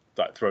just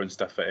like throwing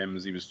stuff at him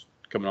as he was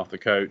coming off the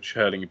coach,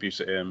 hurling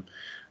abuse at him.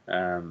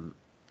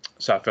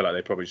 So I feel like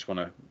they probably just want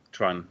to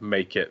try and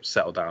make it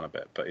settle down a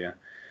bit. But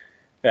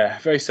yeah,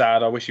 very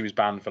sad. I wish he was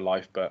banned for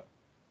life, but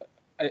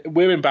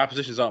we're in bad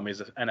positions, aren't we,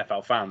 as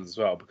NFL fans as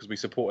well, because we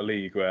support a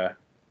league where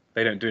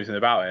they don't do anything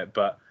about it,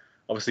 but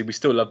obviously we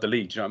still love the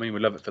league. Do you know what I mean? We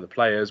love it for the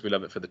players, we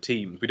love it for the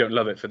teams. We don't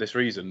love it for this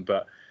reason,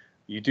 but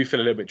you do feel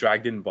a little bit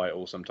dragged in by it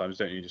all sometimes,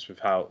 don't you? Just with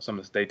how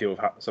they deal with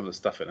some of the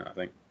stuff in it, I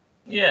think.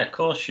 Yeah, of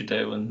course you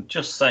do. And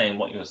just saying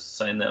what you were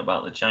saying there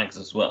about the Jags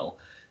as well.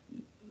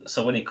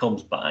 So when he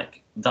comes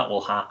back, that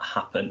will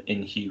happen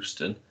in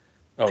Houston.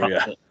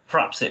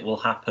 Perhaps it will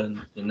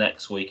happen the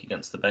next week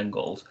against the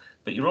Bengals.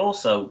 But you're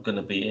also going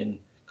to be in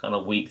kind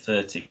of week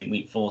 13,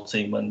 week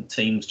 14, when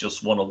teams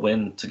just want to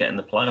win to get in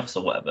the playoffs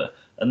or whatever.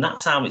 And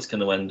that's how it's going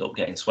to end up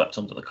getting swept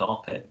under the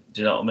carpet.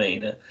 Do you know what I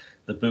mean?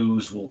 The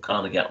boos will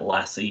kind of get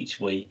less each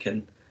week.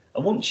 And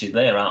once you're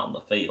there out on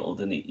the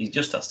field, and he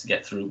just has to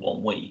get through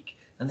 1 week,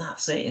 and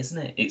that's it, isn't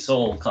it? It's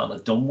all kind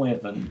of done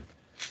with. And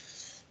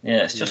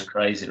yeah, it's just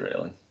crazy,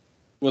 really.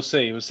 We'll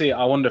see.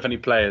 I wonder if any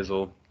players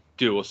will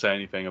do or say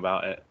anything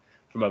about it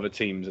from other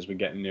teams as we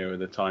get nearer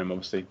the time.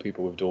 Obviously,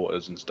 people with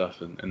daughters and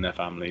stuff and their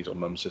families or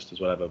mums, sisters,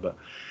 whatever. But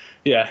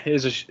yeah,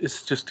 it's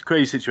just a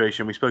crazy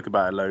situation. We spoke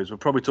about it loads. We'll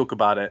probably talk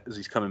about it as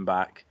he's coming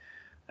back.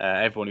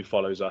 Everyone who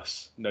follows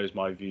us knows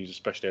my views,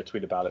 especially I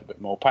tweet about it a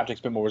bit more. Patrick's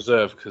a bit more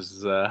reserved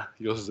because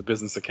yours is a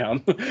business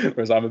account,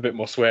 whereas I'm a bit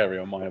more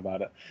sweary on mine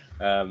about it.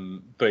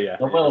 But yeah.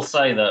 I will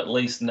say that at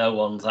least no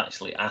one's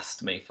actually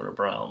asked me for a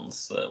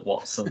Browns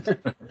Watson.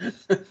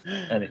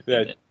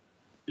 Anything.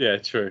 Yeah,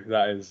 true.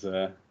 That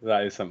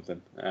is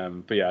something.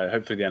 But yeah,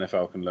 hopefully the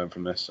NFL can learn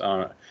from this.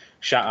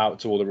 Shout out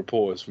to all the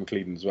reporters from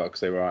Cleveland as well, because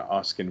they were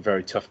asking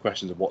very tough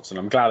questions of Watson.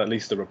 I'm glad at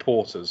least the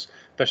reporters,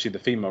 especially the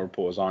female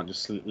reporters, aren't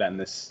just letting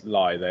this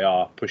lie. They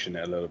are pushing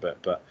it a little bit.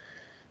 But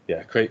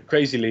yeah,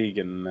 crazy league,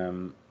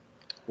 and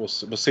we'll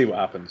see what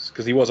happens.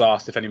 Because he was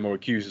asked if any more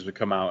accusers would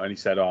come out, and he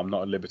said, "Oh, I'm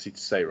not at liberty to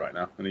say right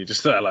now." And he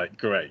just like,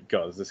 "Great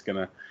God, is this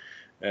gonna?"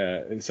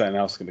 Is something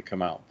else going to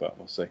come out, but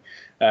we'll see.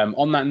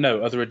 On that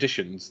note, other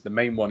additions. The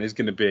main one is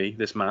going to be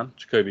this man,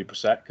 Jacoby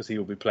Brissett, because he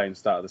will be playing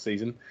start of the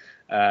season.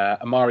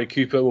 Amari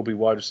Cooper will be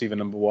wide receiver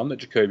number 1 that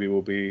Jacoby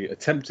will be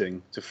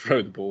attempting to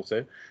throw the ball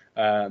to.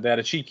 They had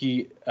a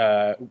cheeky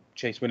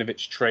Chase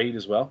Winovich trade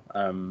as well.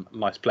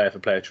 Nice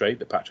player-for-player trade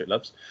that Patrick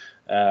loves.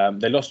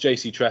 They lost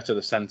J.C. Tretter,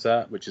 the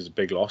centre, which is a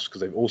big loss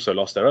because they've also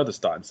lost their other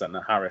starting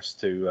centre, Harris,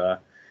 to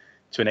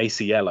an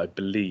ACL, I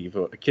believe,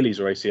 or Achilles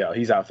or ACL.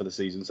 He's out for the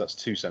season, so that's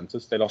 2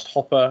 centres. They lost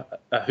Hooper,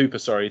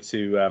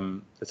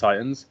 to the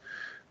Titans.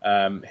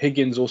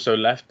 Higgins also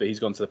left, but he's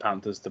gone to the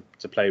Panthers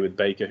to play with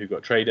Baker, who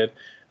got traded.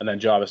 And then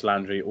Jarvis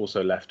Landry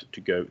also left to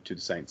go to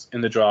the Saints.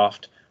 In the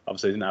draft,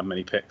 obviously they didn't have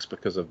many picks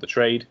because of the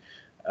trade.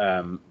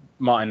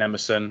 Martin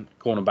Emerson,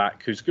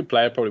 cornerback, who's a good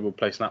player, probably will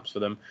play snaps for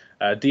them.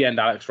 D-end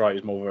Alex Wright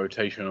is more of a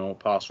rotational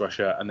pass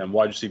rusher. And then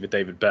wide receiver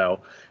David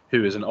Bell,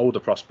 who is an older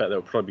prospect that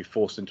will probably be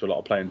forced into a lot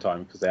of playing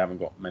time because they haven't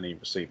got many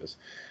receivers.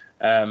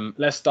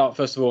 Let's start,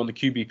 first of all, on the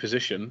QB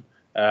position.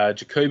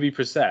 Jacoby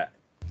Brissett.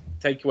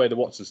 Take away the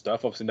Watson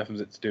stuff. Obviously,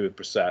 nothing's to do with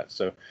Brissett,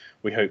 so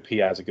we hope he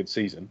has a good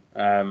season.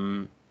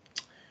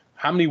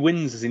 How many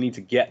wins does he need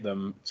to get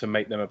them to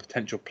make them a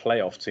potential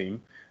playoff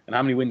team? And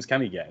how many wins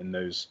can he get in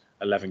those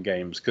 11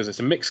 games? Because it's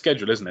a mixed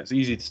schedule, isn't it? It's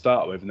easy to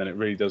start with, and then it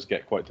really does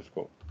get quite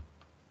difficult.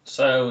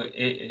 So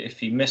if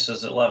he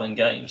misses 11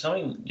 games, I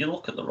mean, you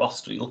look at the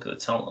roster, you look at the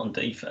talent on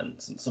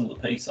defense and some of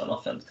the pieces on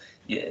offense.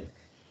 Yeah,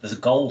 the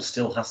goal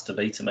still has to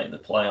be to make the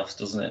playoffs,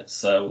 doesn't it?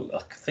 So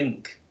I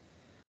think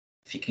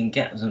if you can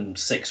get them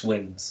 6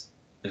 wins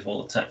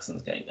before the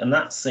Texans game, and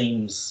that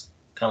seems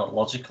kind of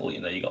logical.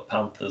 You got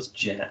Panthers,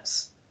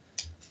 Jets,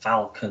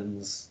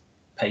 Falcons,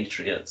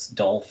 Patriots,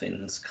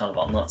 Dolphins, kind of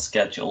on that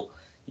schedule.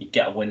 You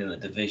get a win in the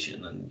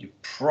division, and you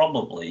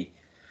probably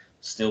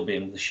still be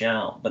in the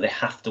shout. But they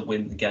have to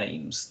win the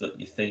games that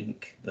you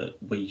think that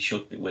we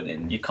should be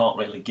winning. You can't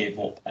really give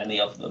up any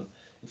of them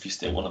if you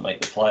still want to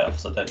make the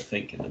playoffs. I don't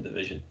think in the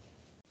division.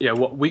 Yeah,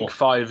 week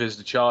 5 is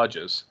the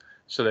Chargers.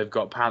 So they've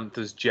got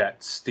Panthers,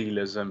 Jets,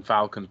 Steelers, and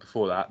Falcons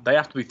before that. They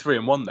have to be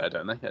 3-1 there,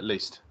 don't they? At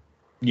least.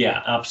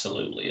 Yeah,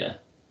 absolutely. Yeah.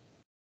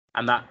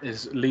 And that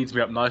leads me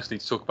up nicely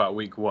to talk about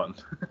week 1.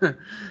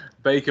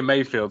 Baker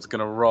Mayfield's going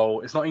to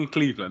roll. It's not in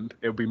Cleveland.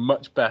 It would be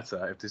much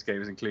better if this game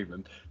is in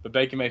Cleveland. But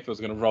Baker Mayfield's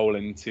going to roll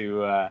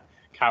into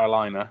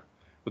Carolina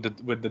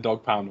with the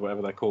dog pound,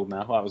 whatever they're called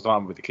now. Well, that was the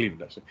one with the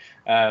Cleveland, actually.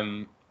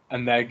 And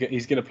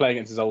he's going to play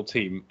against his old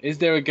team. Is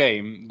there a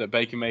game that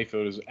Baker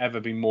Mayfield has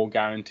ever been more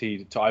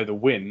guaranteed to either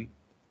win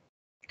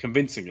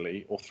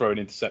convincingly or throw an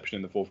interception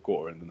in the fourth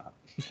quarter than that?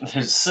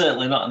 It's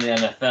certainly not in the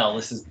NFL.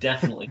 This is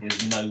definitely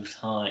his most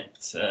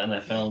hyped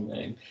NFL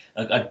game.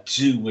 I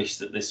do wish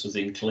that this was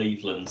in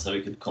Cleveland so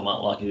he could come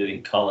out like he did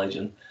in college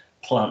and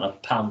plant a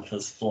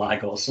Panthers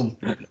flag or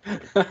something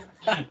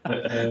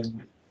at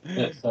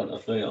centre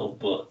field.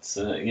 But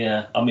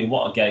yeah, I mean,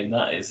 what a game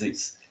that is.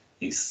 It's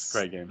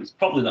great game. It's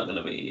probably not going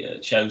to be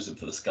chosen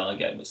for the Sky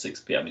game at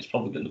 6 p.m. It's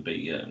probably going to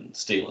be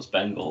Steelers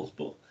Bengals.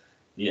 But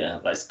yeah,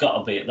 that's got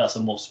to be. That's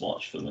a must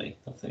watch for me,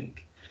 I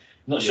think.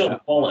 I'm not sure the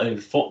quality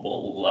of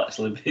football will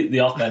actually be, the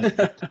offense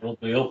will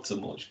be up to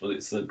much, but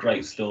it's a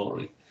great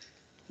story.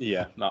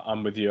 Yeah, no,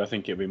 I'm with you. I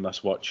think it'll be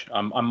must watch.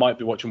 I might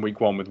be watching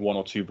week 1 with 1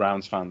 or 2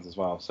 Browns fans as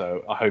well,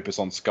 so I hope it's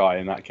on Sky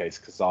in that case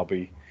because I'll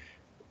be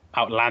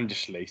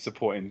outlandishly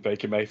supporting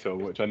Baker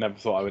Mayfield, which I never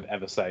thought I would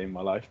ever say in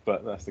my life,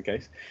 but that's the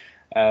case.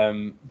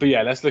 But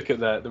yeah, let's look at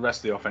the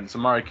rest of the offense. So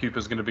Amari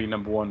Cooper's going to be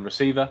number 1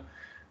 receiver.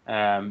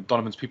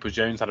 Donovan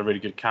Peoples-Jones had a really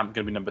good camp,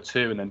 going to be number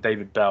 2, and then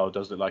David Bell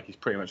does look like he's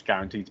pretty much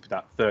guaranteed to be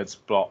that third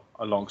spot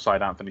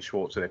alongside Anthony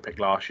Schwartz, who they picked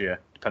last year,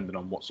 depending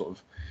on what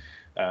sort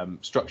of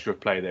structure of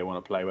play they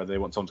want to play, whether they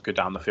want someone to go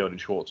down the field in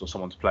Schwartz or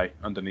someone to play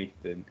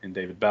underneath in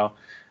David Bell.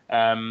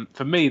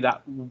 For me,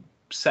 that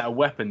set of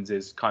weapons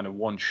is kind of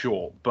one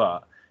short,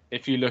 but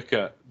if you look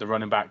at the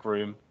running back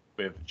room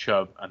with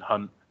Chubb and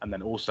Hunt, and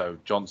then also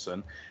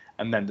Johnson,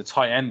 and then the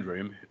tight end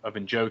room of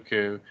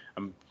Njoku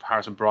and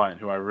Harrison Bryant,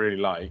 who I really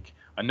like.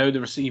 I know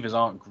the receivers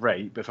aren't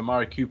great, but if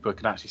Amari Cooper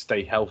can actually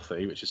stay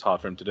healthy, which is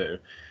hard for him to do,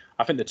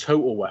 I think the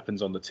total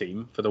weapons on the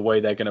team for the way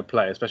they're going to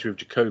play, especially with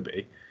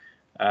Jacoby,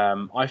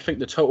 I think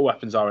the total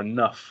weapons are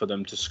enough for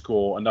them to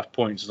score enough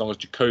points as long as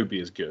Jacoby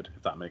is good,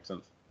 if that makes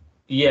sense.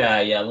 Yeah,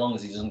 as long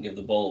as he doesn't give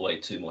the ball away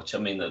too much. I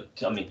mean,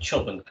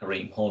 Chubb and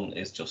Kareem Hunt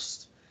is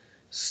just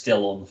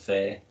still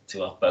unfair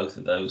to have both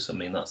of those. I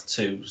mean, that's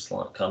 2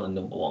 like kind of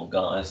number 1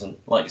 guys, and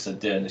like you said,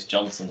 Dennis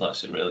Johnson's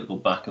actually a really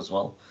good back as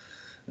well.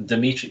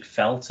 Demetric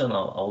Felton,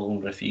 I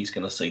wonder if he's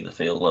going to see the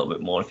field a little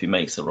bit more if he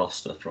makes the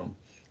roster from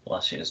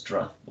last year's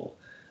draft. But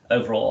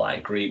overall, I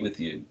agree with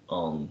you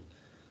on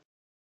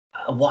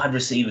a wide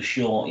receiver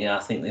short. Yeah, I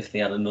think if they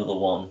had another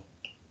one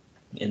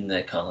in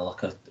there, kind of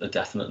like a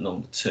definite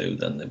number 2,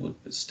 then they would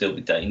still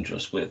be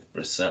dangerous with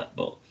Brissett.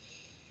 But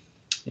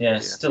yeah,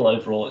 still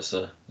overall, it's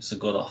a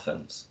good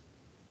offense.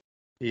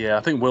 Yeah,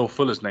 I think Will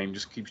Fuller's name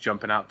just keeps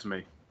jumping out to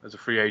me as a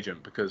free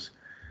agent because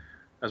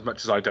as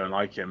much as I don't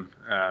like him,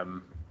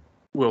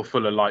 Will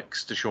Fuller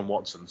likes Deshaun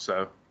Watson,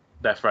 so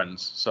they're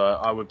friends. So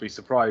I would be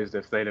surprised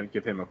if they don't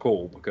give him a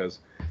call because,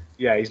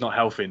 yeah, he's not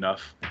healthy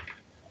enough.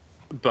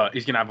 But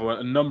he's going to have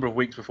a number of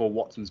weeks before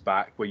Watson's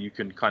back where you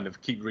can kind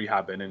of keep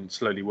rehabbing and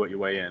slowly work your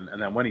way in.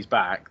 And then when he's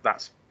back,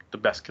 that's the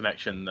best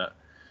connection that,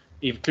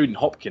 including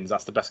Hopkins,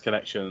 that's the best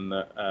connection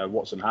that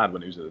Watson had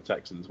when he was at the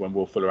Texans, when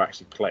Will Fuller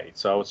actually played.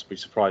 So I would be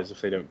surprised if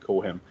they don't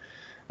call him.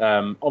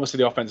 Obviously,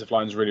 the offensive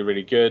line is really,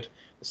 really good.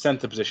 The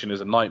center position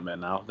is a nightmare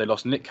now. They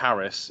lost Nick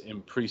Harris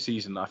in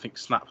preseason, I think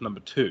snap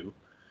number 2,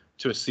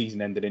 to a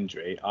season-ended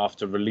injury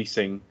after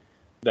releasing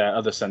their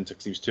other centre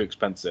because he was too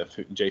expensive,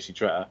 JC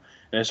Tretter.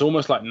 And it's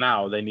almost like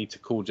now they need to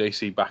call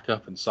JC back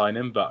up and sign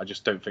him, but I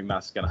just don't think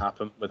that's going to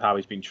happen with how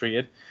he's been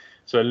treated.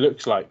 So it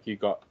looks like you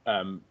got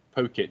Ethan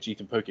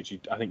Pokic, who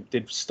I think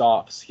did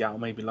start for Seattle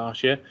maybe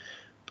last year.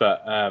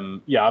 But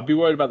yeah, I'd be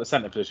worried about the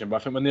centre position. But I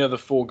think when the other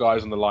four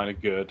guys on the line are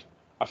good,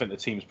 I think the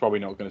team's probably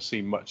not going to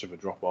see much of a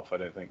drop off. I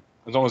don't think,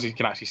 as long as he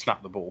can actually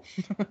snap the ball.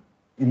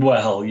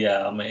 Well,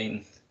 yeah, I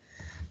mean,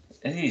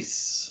 he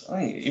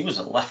was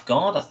a left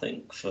guard, I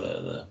think, for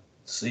the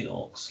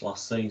Seahawks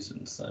last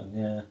season. So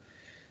yeah,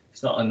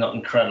 it's not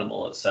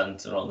incredible at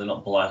centre, or they're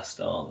not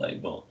blessed, are they?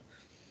 But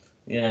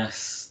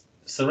yes,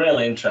 it's a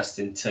really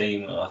interesting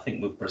team. I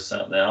think with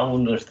Brissett there, I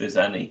wonder if there's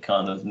any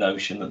kind of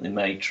notion that they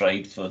may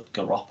trade for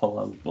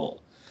Garoppolo, but.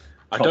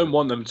 I don't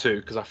want them to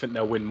because I think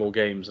they'll win more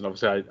games, and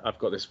obviously I've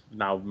got this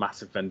now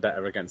massive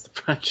vendetta against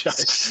the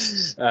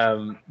franchise.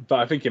 But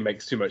I think it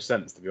makes too much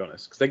sense, to be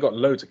honest, because they got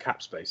loads of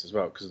cap space as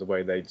well because of the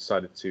way they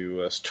decided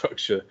to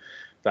structure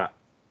that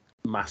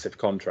massive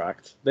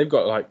contract. They've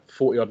got like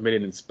 40 odd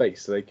million in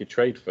space, so they could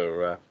trade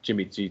for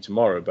Jimmy G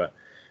tomorrow. But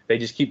they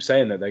just keep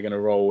saying that they're going to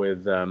roll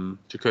with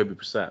Jacoby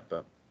Brissett.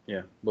 But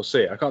yeah, we'll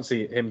see. I can't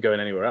see him going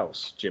anywhere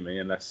else, Jimmy,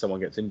 unless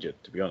someone gets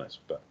injured, to be honest.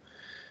 But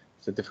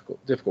it's a difficult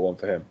one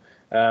for him.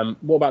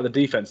 What about the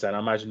defense then? I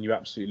imagine you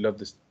absolutely love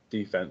this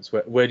defense.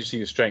 Where do you see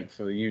the strength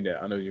for the unit?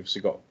 I know you've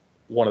obviously got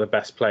one of the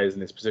best players in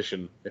this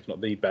position, if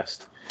not the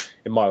best,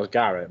 in Myles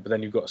Garrett. But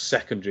then you've got a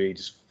secondary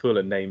just full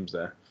of names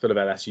there, full of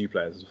LSU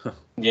players as well.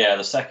 Yeah,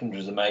 the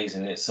secondary is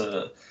amazing. It's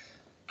kind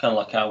of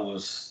like I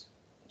was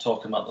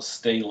talking about the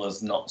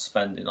Steelers not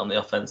spending on the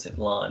offensive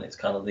line. It's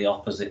kind of the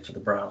opposite for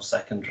the Browns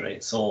secondary.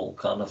 It's all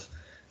kind of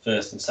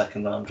first and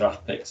second round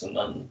draft picks, and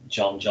then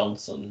John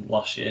Johnson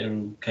last year,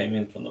 who came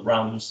in from the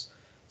Rams.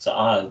 So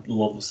I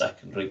love the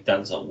secondary,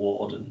 Denzel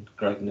Ward and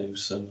Greg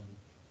Newsome,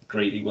 and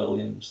Greedy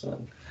Williams,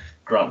 and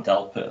Grant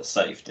Delpit at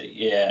safety.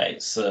 Yeah,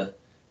 it's a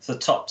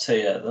top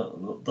tier.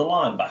 The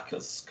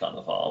linebackers kind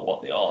of are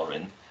what they are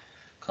in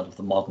kind of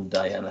the modern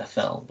day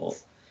NFL,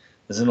 but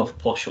there's enough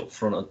push up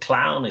front. And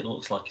Clown, it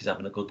looks like he's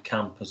having a good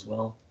camp as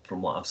well,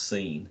 from what I've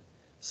seen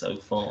so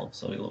far.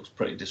 So he looks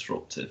pretty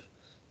disruptive.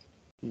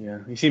 Yeah,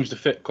 he seems to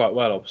fit quite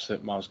well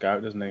opposite Myles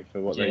Garrett, doesn't he,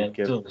 for what they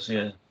give? Yeah, it does,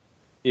 yeah.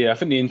 Yeah, I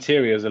think the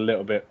interior is a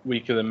little bit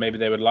weaker than maybe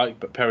they would like,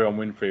 but Perion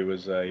Winfrey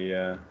was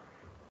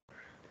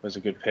a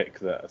good pick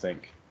that I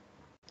think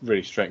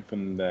really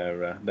strengthened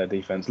their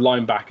defense.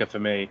 Linebacker for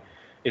me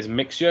is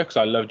mixture because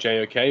I love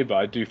JOK, but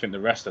I do think the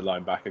rest of the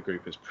linebacker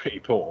group is pretty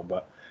poor.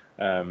 But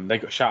they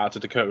got shout out to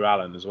Dakota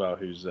Allen as well,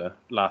 who's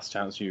Last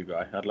Chance U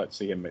guy. I'd like to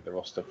see him make the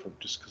roster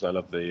just because I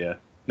love the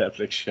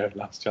Netflix show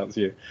Last Chance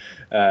U.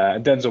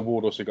 And Denzel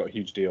Ward also got a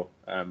huge deal,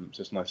 so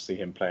it's nice to see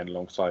him playing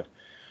alongside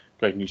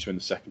Greg Newsome in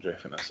the secondary. I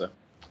think that's a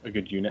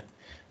good unit.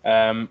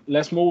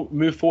 Let's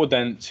move forward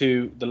then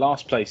to the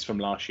last place from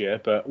last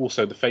year, but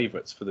also the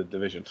favourites for the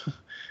division.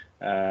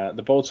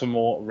 The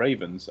Baltimore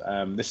Ravens.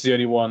 This is the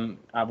only one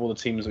out of all the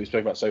teams that we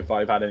spoke about so far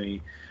who've had any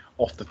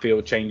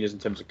off-the-field changes in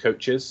terms of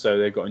coaches. So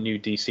they've got a new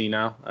DC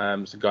now.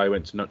 It's a guy who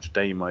went to Notre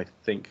Dame, I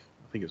think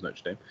it was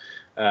Notre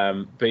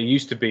Dame. But he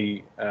used to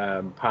be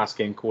pass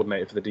game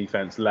coordinator for the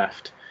defense,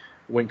 left.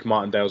 Wink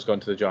Martindale's gone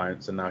to the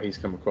Giants, and now he's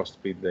come across to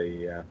be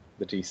the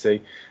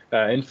DC.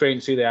 In free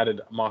agency, they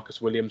added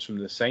Marcus Williams from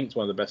the Saints,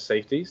 one of the best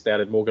safeties. They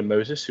added Morgan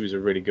Moses, who's a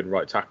really good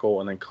right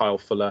tackle, and then Kyle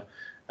Fuller,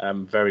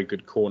 very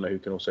good corner who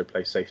can also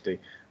play safety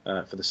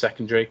for the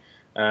secondary.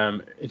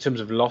 In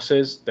terms of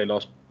losses, they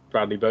lost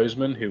Bradley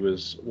Bozeman, who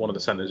was one of the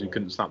centers who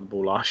couldn't snap the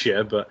ball last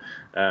year, but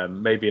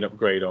maybe an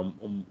upgrade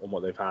on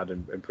what they've had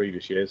in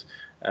previous years.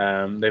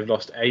 They've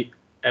lost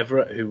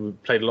Everett, who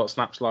played a lot of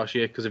snaps last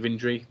year because of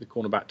injury, the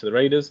cornerback to the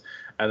Raiders.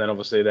 And then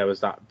obviously there was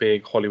that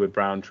big Hollywood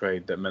Brown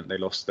trade that meant they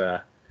lost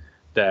their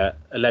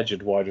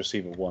alleged wide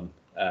receiver one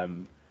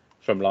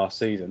from last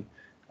season.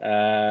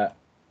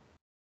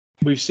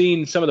 We've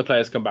seen some of the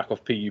players come back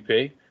off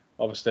PUP.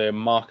 Obviously,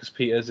 Marcus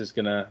Peters is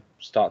going to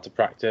start to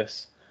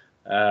practice.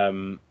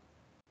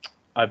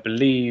 I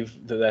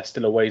believe that they're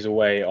still a ways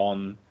away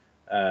on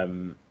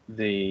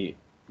the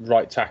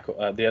right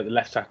tackle, the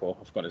left tackle.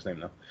 I've forgotten his name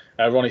now.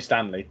 Ronnie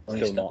Stanley.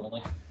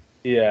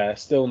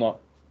 Still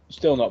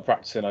not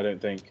practicing. I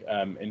don't think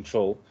in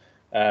full.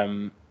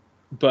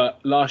 But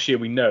last year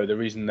we know the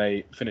reason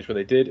they finished what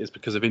they did is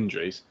because of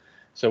injuries.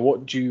 So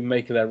what do you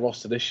make of their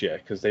roster this year?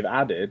 Because they've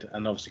added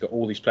and obviously got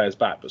all these players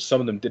back, but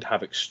some of them did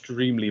have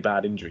extremely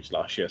bad injuries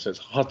last year. So it's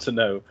hard to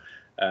know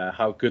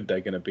how good they're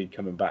going to be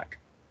coming back.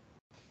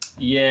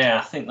 Yeah,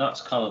 I think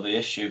that's kind of the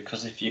issue,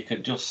 because if you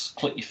could just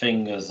click your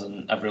fingers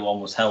and everyone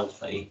was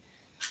healthy,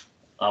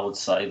 I would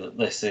say that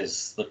this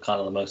is the kind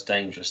of the most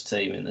dangerous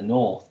team in the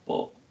North.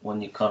 But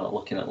when you're kind of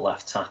looking at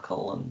left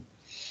tackle and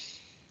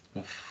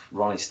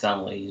Ronnie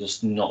Stanley, you're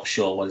just not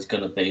sure what he's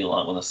going to be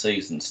like when the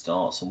season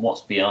starts. And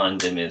what's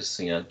behind him is,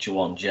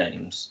 Juwan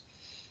James.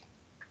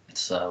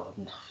 So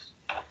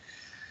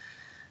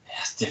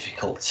it's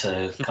difficult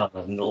to kind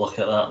of look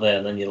at that there.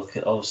 And then you look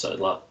at also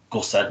like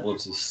Gus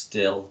Edwards is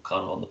still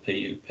kind of on the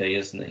PUP,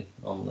 isn't he,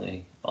 on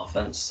the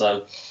offense?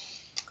 So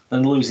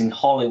And losing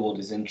Hollywood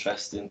is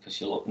interesting because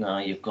you look now,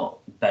 you've got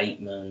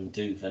Bateman,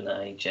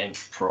 Duvernay, James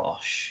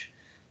Prosh,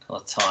 kind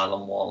of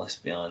Tylan Wallace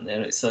behind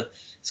there. It's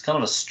kind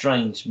of a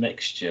strange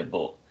mixture,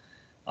 but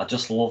I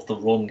just love the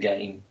run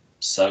game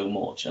so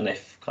much. And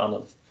if kind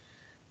of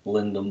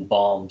Lyndon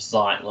Baum,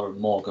 Zeitler, and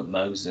Morgan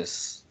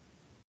Moses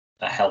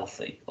are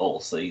healthy all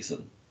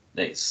season,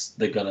 they're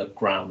going to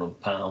ground and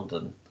pound.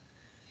 And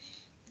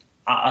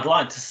I'd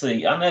like to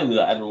see. I know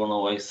that everyone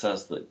always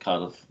says that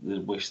kind of they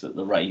wish that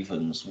the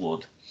Ravens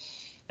would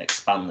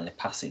expand their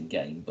passing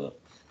game, but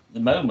at the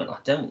moment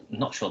I'm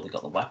not sure they've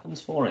got the weapons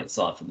for it.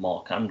 Aside from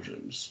Mark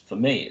Andrews, for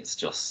me it's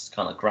just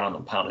kind of ground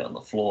and pound it on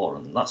the floor,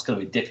 and that's going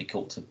to be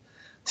difficult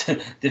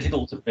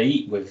to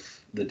beat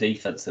with the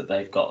defense that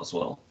they've got as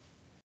well.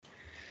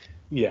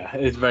 Yeah,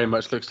 it very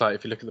much looks like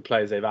if you look at the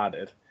players they've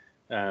added,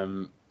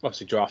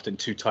 obviously drafting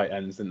 2 tight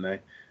ends, didn't they?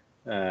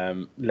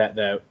 Let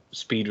their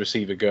speed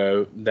receiver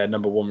go. Their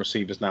number 1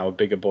 receiver is now a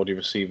bigger body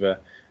receiver.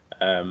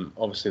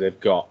 Obviously, they've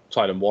got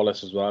Tylan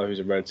Wallace as well, who's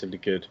a relatively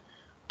good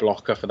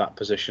blocker for that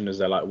position as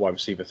their like wide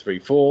receiver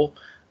 3-4.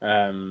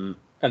 And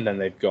then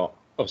they've got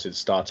obviously the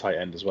star tight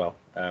end as well.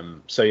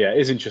 So yeah,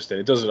 it's interesting.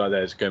 It does look like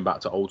they're just going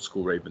back to old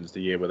school Ravens,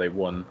 the year where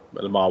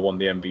Lamar won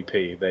the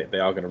MVP. They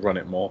are going to run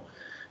it more.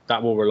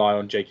 That will rely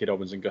on J.K.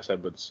 Dobbins and Gus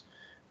Edwards.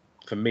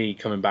 For me,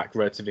 coming back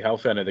relatively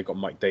healthy. I know they've got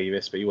Mike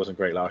Davis, but he wasn't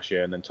great last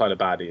year. And then Tyler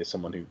Badie is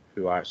someone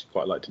who I actually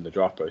quite liked in the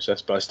draft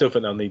process. But I still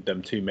think they'll need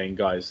them 2 main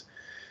guys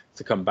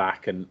to come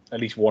back and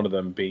at least one of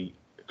them be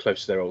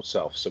close to their old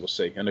self. So we'll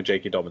see. I know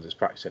J.K. Dobbins is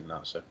practicing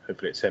now, so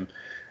hopefully it's him.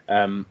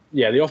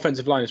 Yeah, the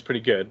offensive line is pretty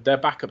good. Their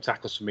backup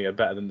tackles for me are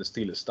better than the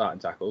Steelers' starting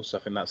tackles. So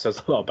I think that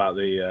says a lot about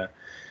the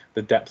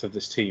depth of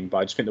this team. But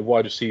I just think the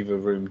wide receiver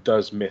room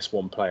does miss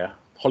one player.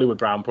 Hollywood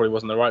Brown probably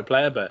wasn't the right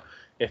player, but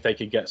if they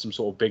could get some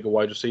sort of bigger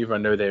wide receiver, I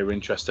know they were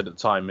interested at the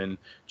time in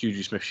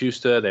Juju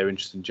Smith-Schuster. They were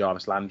interested in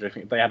Jarvis Landry. I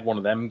think if they had one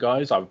of them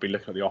guys, I would be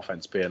looking at the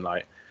offense being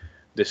like,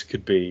 this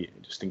could be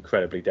just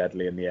incredibly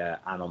deadly in the air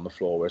and on the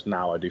floor. Whereas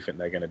now I do think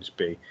they're going to just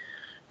be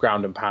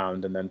ground and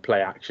pound and then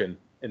play action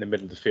in the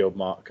middle of the field.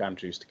 Mark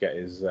Andrews to get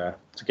his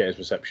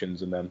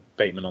receptions, and then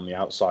Bateman on the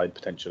outside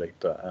potentially.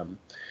 But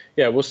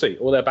yeah, we'll see.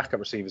 All their backup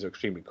receivers are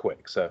extremely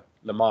quick, so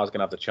Lamar's going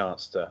to have the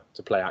chance to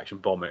play action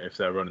bomb it if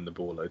they're running the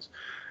ball loads.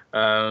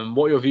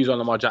 What are your views on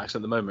Lamar Jackson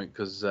at the moment?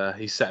 Because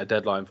he's set a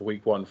deadline for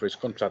week 1 for his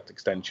contract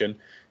extension.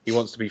 He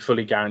wants to be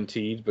fully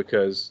guaranteed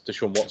because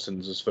Deshaun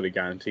Watson's is fully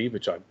guaranteed,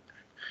 which I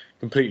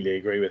completely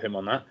agree with him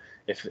on that.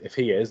 If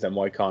he is, then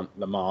why can't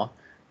Lamar?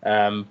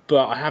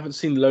 But I haven't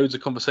seen loads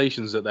of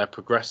conversations that they're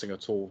progressing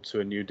at all to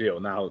a new deal.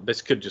 Now,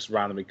 this could just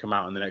randomly come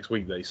out in the next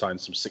week that he signed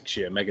some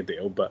 6-year mega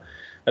deal, but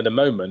at the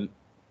moment,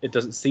 it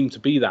doesn't seem to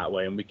be that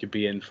way, and we could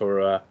be in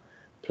for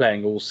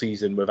playing all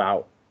season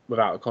without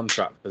a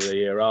contract for the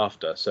year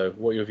after. So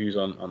what are your views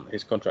on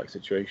his contract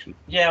situation?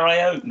 Yeah, I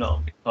hope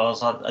not,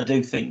 because I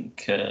do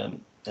think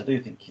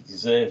he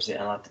deserves it,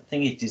 and I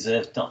think he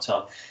deserves not to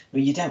have. I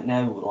mean, you don't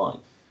know like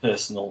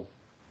personal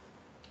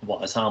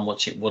how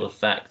much it would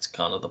affect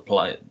kind of the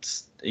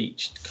players,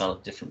 each kind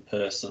of different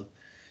person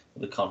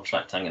with the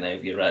contract hanging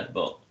over your head.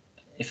 But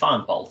if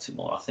I'm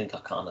Baltimore, I think I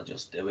kind of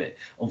just do it.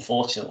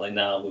 Unfortunately,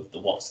 now with the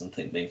Watson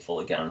thing being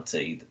fully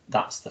guaranteed,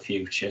 that's the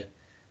future,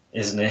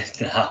 isn't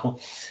it now?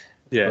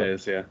 Yeah, it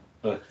is, yeah.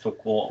 For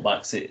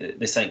quarterbacks,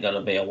 this ain't going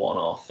to be a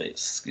one-off.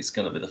 It's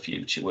going to be the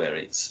future where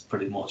it's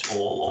pretty much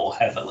all or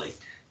heavily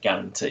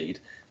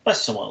guaranteed.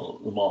 Especially someone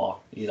like Lamar,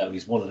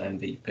 he's won an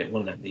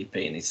MVP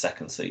in his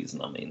second season.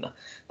 I mean,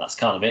 that's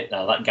kind of it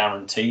now. That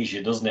guarantees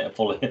you, doesn't it,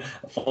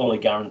 a fully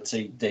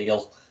guaranteed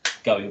deal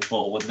going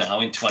forward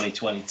now in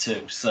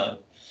 2022. So,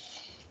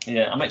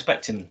 yeah, I'm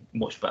expecting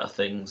much better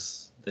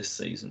things this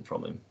season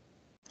from him.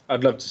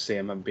 I'd love to see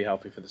him and be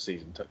healthy for the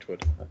season, touch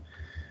wood.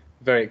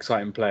 Very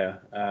exciting player.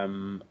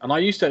 And I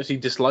used to actually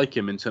dislike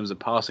him in terms of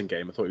passing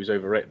game. I thought he was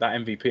overrated. That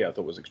MVP I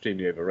thought was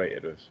extremely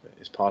overrated with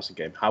his passing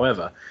game.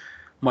 However,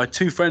 my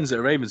 2 friends that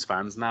are Ravens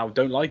fans now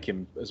don't like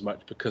him as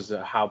much because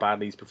of how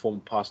badly he's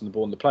performed passing the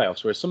ball in the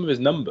playoffs. Whereas some of his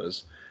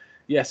numbers,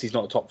 yes, he's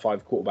not a top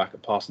 5 quarterback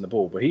at passing the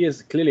ball, but he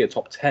is clearly a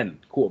top 10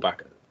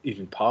 quarterback at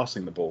even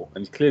passing the ball.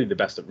 And he's clearly the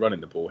best at running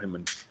the ball, him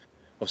and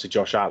obviously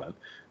Josh Allen.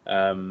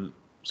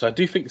 So I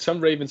do think some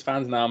Ravens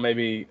fans now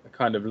maybe are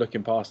kind of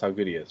looking past how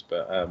good he is,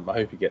 but I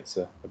hope he gets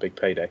a big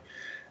payday.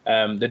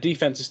 The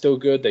defense is still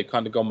good. They've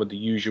kind of gone with the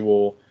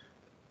usual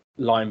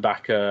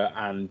linebacker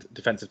and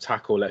defensive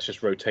tackle. Let's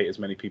just rotate as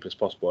many people as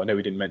possible. I know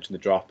we didn't mention the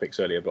draft picks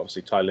earlier, but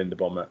obviously Ty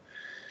Linderbaum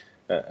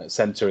at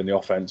center in the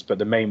offense. But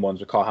the main ones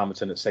were Carl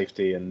Hamilton at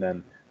safety, and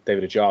then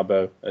David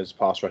Ajabo as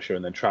pass rusher,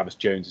 and then Travis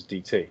Jones as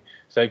DT.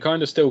 So they're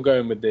kind of still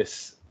going with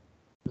this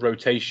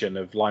rotation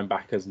of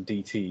linebackers and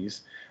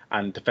DTs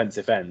and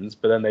defensive ends,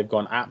 but then they've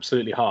gone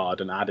absolutely hard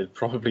and added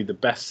probably the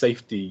best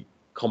safety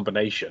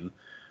combination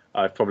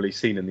I've probably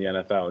seen in the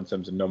NFL in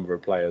terms of number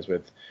of players,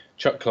 with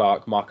Chuck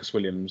Clark, Marcus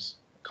Williams,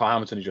 Kyle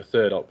Hamilton is your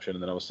third option,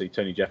 and then obviously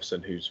Tony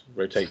Jefferson, who's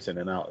rotates in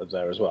and out of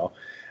there as well.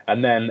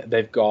 And then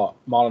they've got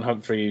Marlon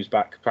Humphrey, who's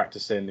back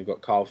practicing. They've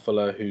got Kyle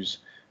Fuller, who's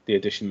the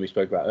addition we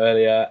spoke about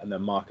earlier, and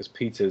then Marcus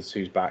Peters,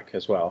 who's back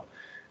as well.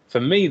 For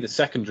me, the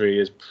secondary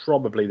is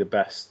probably the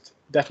best,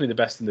 definitely the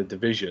best in the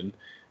division,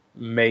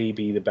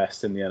 maybe the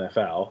best in the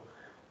NFL.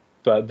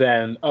 But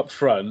then up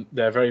front,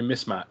 they're very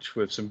mismatched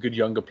with some good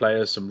younger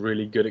players, some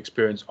really good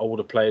experienced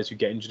older players who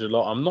get injured a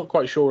lot. I'm not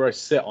quite sure where I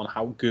sit on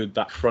how good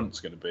that front's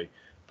going to be,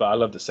 but I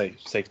love the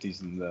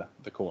safeties and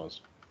the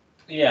corners.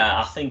 Yeah,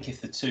 I think if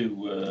the two,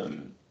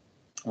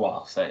 well,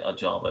 I'll say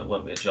Ajava, it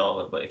won't be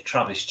Ajava, but if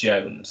Travis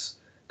Jones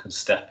can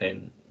step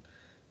in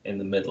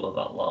the middle of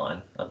that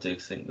line, I do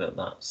think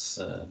that's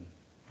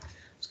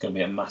it's going to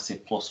be a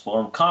massive plus for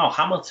him. Kyle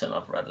Hamilton,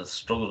 I've read, has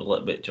struggled a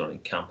little bit during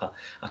camp.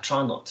 I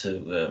try not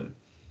to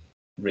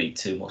read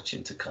too much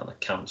into kind of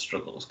camp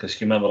struggles,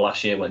 because you remember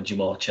last year when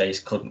Jamar Chase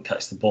couldn't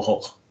catch the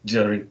ball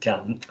during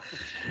camp.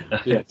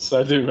 Yes,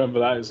 I do remember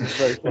that. It was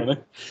very funny.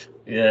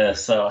 Yeah,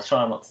 so I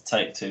try not to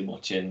take too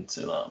much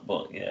into that,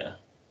 but yeah,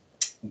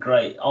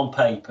 great. On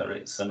paper,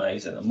 it's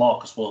amazing. And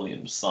Marcus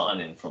Williams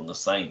signing from the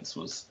Saints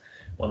was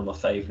one of my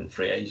favourite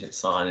free agent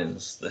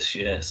signings this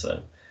year.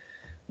 So,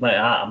 mate,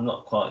 I'm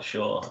not quite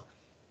sure.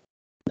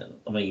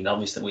 I mean,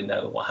 obviously we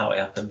know how it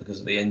happened because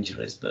of the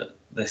injuries, but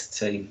this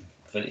team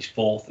finished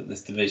fourth in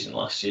this division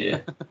last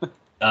year.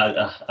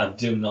 I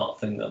do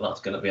not think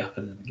that's going to be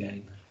happening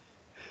again.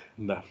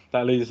 No,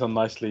 that leads us on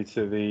nicely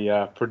to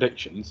the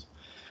predictions.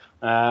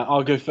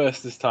 I'll go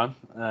first this time.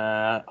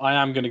 I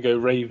am going to go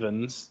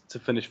Ravens to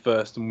finish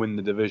first and win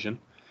the division.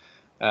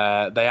 We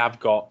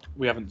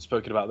haven't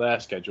spoken about their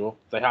schedule.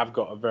 They have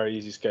got a very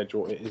easy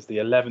schedule. It is the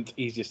 11th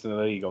easiest in the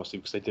league, obviously,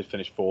 because they did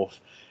finish fourth.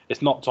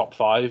 It's not top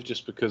five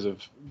just because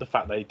of the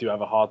fact they do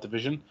have a hard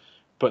division,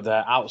 but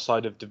their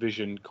outside of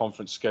division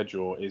conference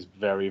schedule is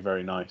very,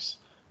 very nice.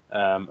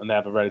 And they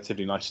have a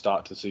relatively nice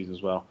start to the season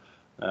as well.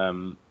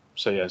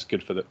 So yeah, it's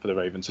good for the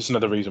Ravens. It's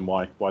another reason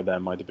why they're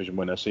my division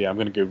winner. So yeah, I'm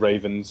going to go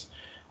Ravens.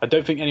 I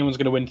don't think anyone's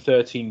going to win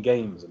 13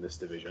 games in this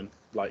division,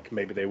 like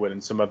maybe they will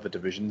in some other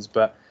divisions,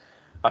 but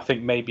I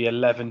think maybe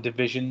 11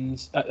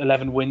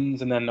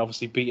 wins, and then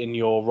obviously beating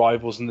your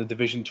rivals in the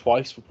division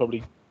twice will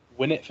probably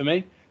win it for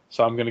me.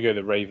 So I'm going to go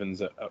the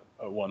Ravens at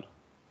 1.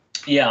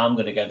 Yeah, I'm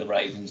going to go the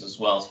Ravens as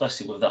well,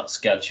 especially with that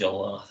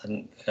schedule. I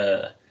think I'm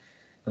going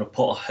to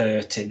put a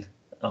hurting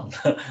on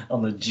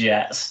the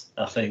Jets.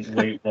 I think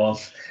week 1.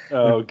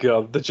 Oh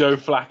god, the Joe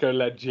Flacco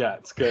led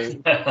Jets go.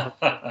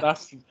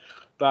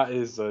 That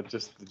is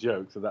just the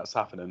joke that that's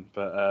happening.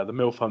 But the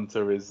MILF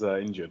Hunter is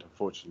injured,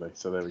 unfortunately.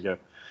 So there we go.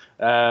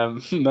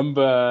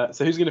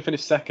 So who's going to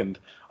finish second?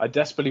 I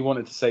desperately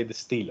wanted to say the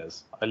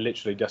Steelers. I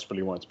literally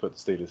desperately wanted to put the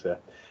Steelers here.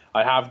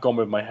 I have gone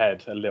with my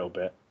head a little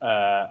bit,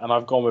 and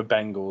I've gone with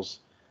Bengals.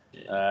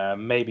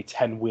 Maybe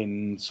 10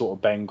 win sort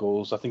of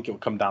Bengals. I think it will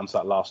come down to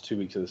that last 2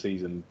 weeks of the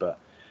season, but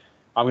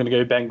I'm going to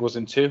go Bengals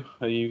in 2.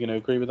 Are you going to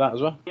agree with that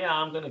as well? Yeah,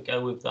 I'm going to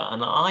go with that,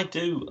 and I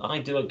do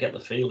get the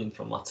feeling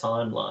from my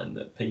timeline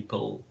that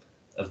people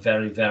are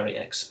very, very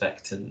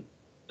expectant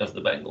of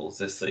the Bengals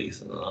this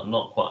season, and I'm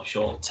not quite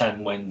sure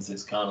 10 wins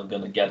is kind of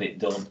going to get it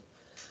done.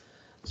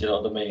 Do you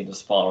know what I mean?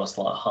 As far as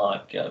like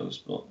hype goes,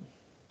 but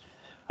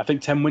I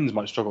think 10 wins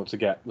might struggle to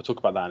get. We'll talk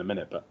about that in a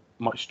minute, but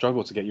might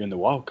struggle to get you in the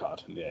wild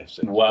card in the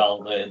AFC.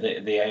 Well,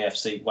 the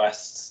AFC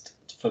West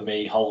for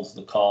me holds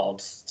the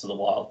cards to the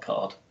wild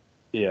card.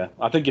 Yeah,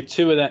 I think if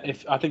two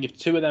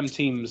of them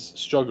teams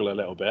struggle a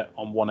little bit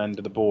on one end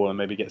of the ball and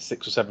maybe get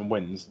 6 or 7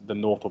 wins, the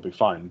North will be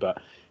fine.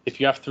 But if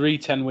you have 3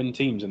 10-win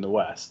teams in the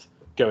West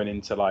going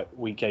into like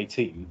week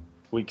 18,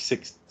 week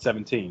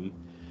 17,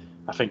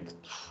 I think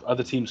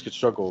other teams could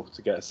struggle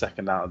to get a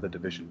second out of the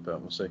division, but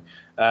we'll see.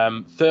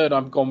 Third,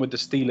 I've gone with the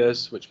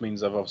Steelers, which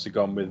means I've obviously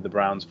gone with the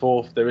Browns.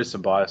 Fourth, there is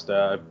some bias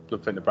there. I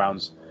think the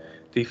Browns'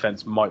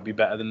 defense might be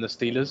better than the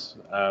Steelers,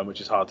 which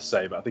is hard to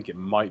say, but I think it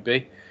might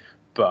be.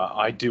 But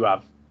I do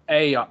have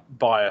a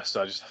bias.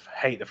 I just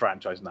hate the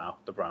franchise now,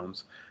 the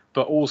Browns.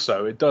 But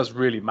also, it does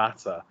really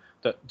matter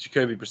that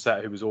Jacoby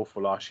Brissett, who was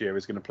awful last year,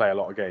 is going to play a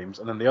lot of games.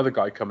 And then the other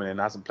guy coming in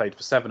hasn't played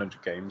for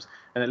 700 games.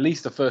 And at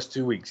least the first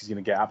 2 weeks, he's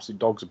going to get absolute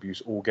dog's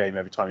abuse all game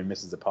every time he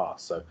misses a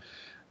pass. So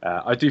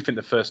I do think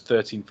the first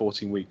 13,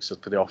 14 weeks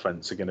for the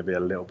offense are going to be a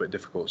little bit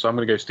difficult. So I'm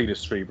going to go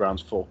Steelers 3,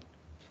 Browns 4.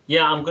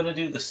 Yeah, I'm going to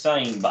do the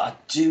same, but I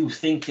do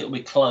think it'll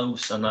be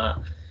close. And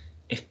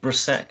if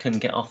Brissett can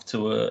get off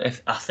to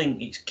I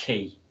think it's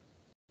key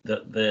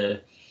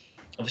that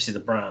obviously the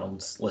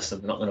Browns,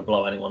 listen, they're not going to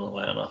blow anyone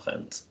away on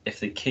offense. If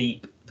they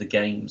keep the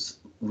games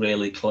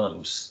really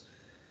close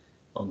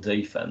on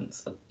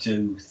defense, I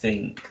do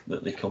think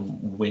that they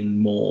can win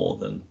more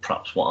than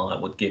perhaps what I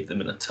would give them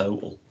in a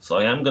total. So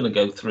I am going to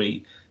go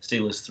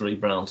Steelers 3,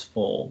 Browns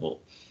 4, but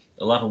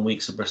 11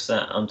 weeks of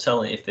Brissett, I'm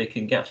telling you, if they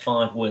can get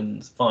 5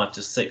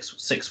 to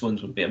 6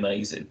 wins would be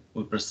amazing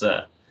with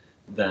Brissett,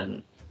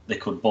 then they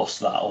could bust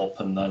that up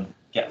and then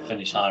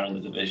finish higher in the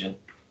division.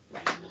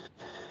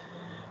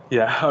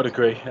 Yeah, I'd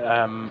agree.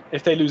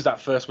 If they lose that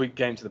first week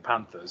game to the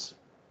Panthers,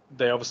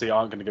 they obviously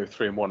aren't going to go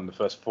 3-1 in the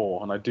first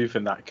 4, and I do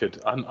think that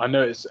could. I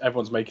know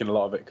everyone's making a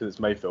lot of it because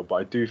it's Mayfield, but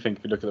I do think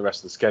if you look at the rest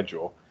of the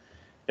schedule,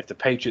 if the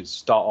Patriots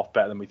start off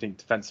better than we think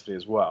defensively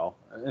as well,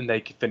 and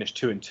they could finish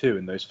 2-2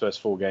 in those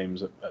first 4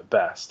 games at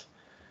best,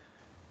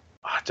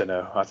 I don't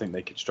know. I think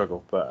they could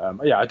struggle, but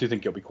yeah, I do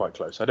think it'll be quite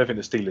close. I don't think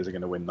the Steelers are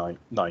going to win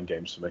nine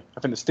games for me. I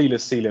think the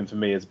Steelers' ceiling for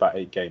me is about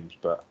 8 games,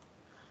 but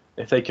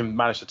if they can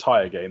manage to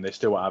tie a game, they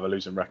still won't have a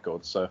losing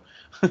record. So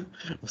we'll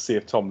see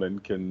if Tomlin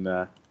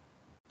can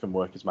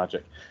work his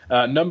magic.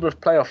 Number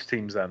of playoff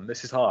teams. Then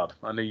this is hard.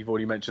 I know you've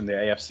already mentioned the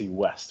AFC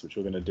West, which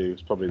we're going to do.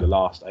 It's probably the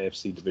last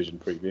AFC division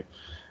preview.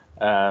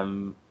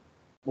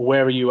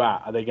 Where are you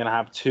at? Are they going to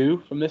have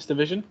 2 from this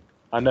division?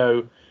 I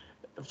know.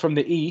 From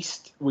the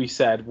East, we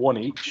said 1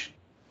 each,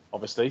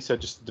 obviously, so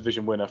just the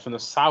division winner. From the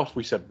South,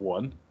 we said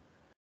 1.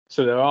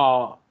 So there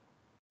are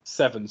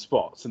 7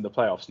 spots in the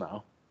playoffs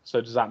now. So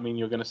does that mean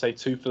you're going to say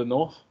 2 for the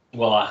North?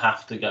 Well, I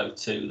have to go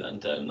 2 then,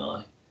 don't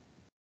I?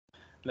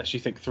 Unless you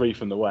think 3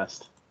 from the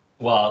West.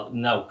 Well,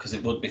 no, because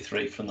it would be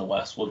 3 from the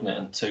West, wouldn't it?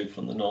 And 2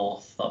 from the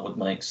North. That would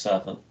make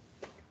 7.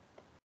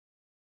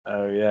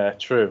 Oh, yeah,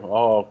 true.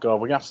 Oh, God,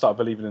 we're going to have to start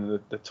believing in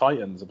the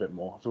Titans a bit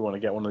more if we want to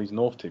get one of these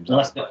North teams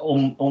Unless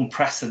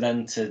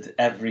unprecedented,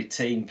 every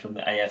team from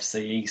the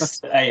AFC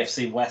East,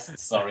 AFC West,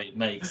 sorry,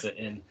 makes it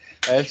in.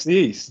 AFC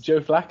East,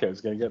 Joe Flacco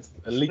is going to get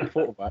elite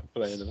quarterback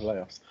playing in the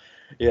playoffs.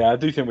 Yeah, I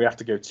do think we have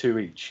to go 2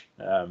 each.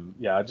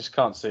 Yeah, I just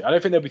can't see. I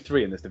don't think there'll be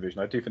 3 in this division.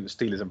 I do think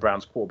the Steelers and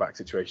Browns quarterback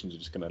situations are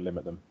just going to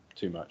limit them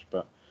too much,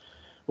 but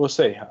we'll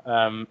see.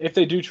 If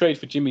they do trade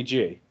for Jimmy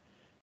G,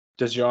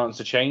 does your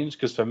answer change?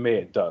 Because for me,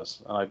 it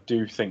does. And I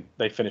do think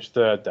they finish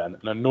 3rd then.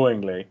 And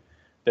annoyingly,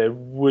 it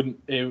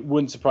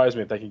wouldn't surprise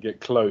me if they can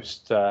get close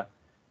to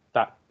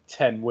that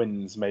 10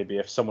 wins, maybe,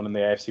 if someone in the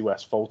AFC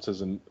West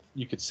falters. And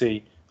you could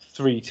see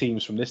 3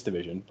 teams from this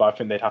division. But I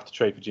think they'd have to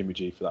trade for Jimmy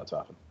G for that to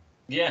happen.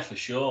 Yeah, for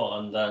sure.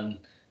 And then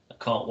I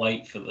can't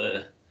wait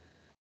for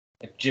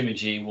if Jimmy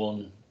G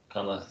won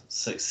kind of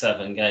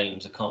 6-7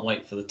 games, I can't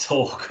wait for the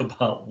talk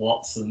about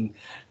Watson.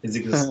 Is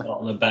he going to start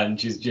on the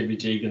bench? Is Jimmy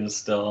G going to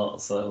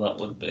start? So that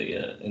would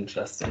be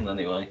interesting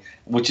anyway,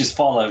 which has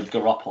followed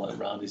Garoppolo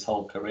around his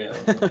whole career.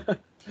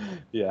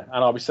 Yeah,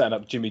 and I'll be setting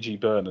up Jimmy G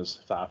burners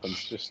if that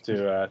happens, just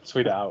to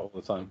tweet it out all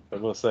the time.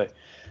 But we'll see.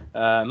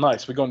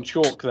 Nice. We've gone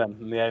chalk then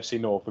in the AFC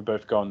North. We've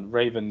both gone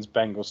Ravens,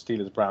 Bengals,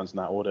 Steelers, Browns in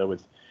that order,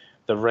 with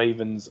the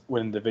Ravens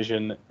winning the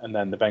division and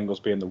then the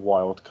Bengals being the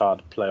wild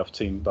card playoff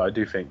team. But I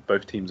do think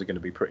both teams are going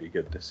to be pretty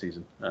good this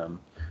season.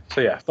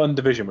 So yeah, fun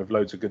division with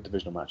loads of good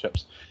divisional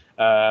matchups.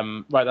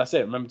 Right, that's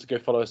it. Remember to go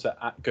follow us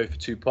at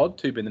Go2Pod,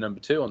 2 being the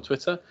number 2 on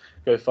Twitter.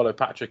 Go follow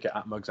Patrick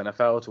at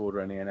MugsNFL to order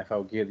any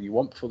NFL gear that you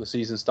want before the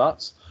season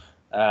starts.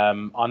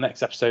 Our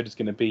next episode is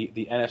going to be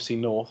the NFC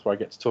North, where I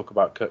get to talk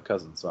about Kirk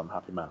Cousins, so I'm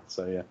happy man.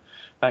 So yeah,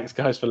 thanks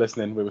guys for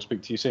listening. We will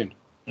speak to you soon.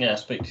 Yeah,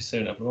 speak to you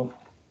soon, everyone.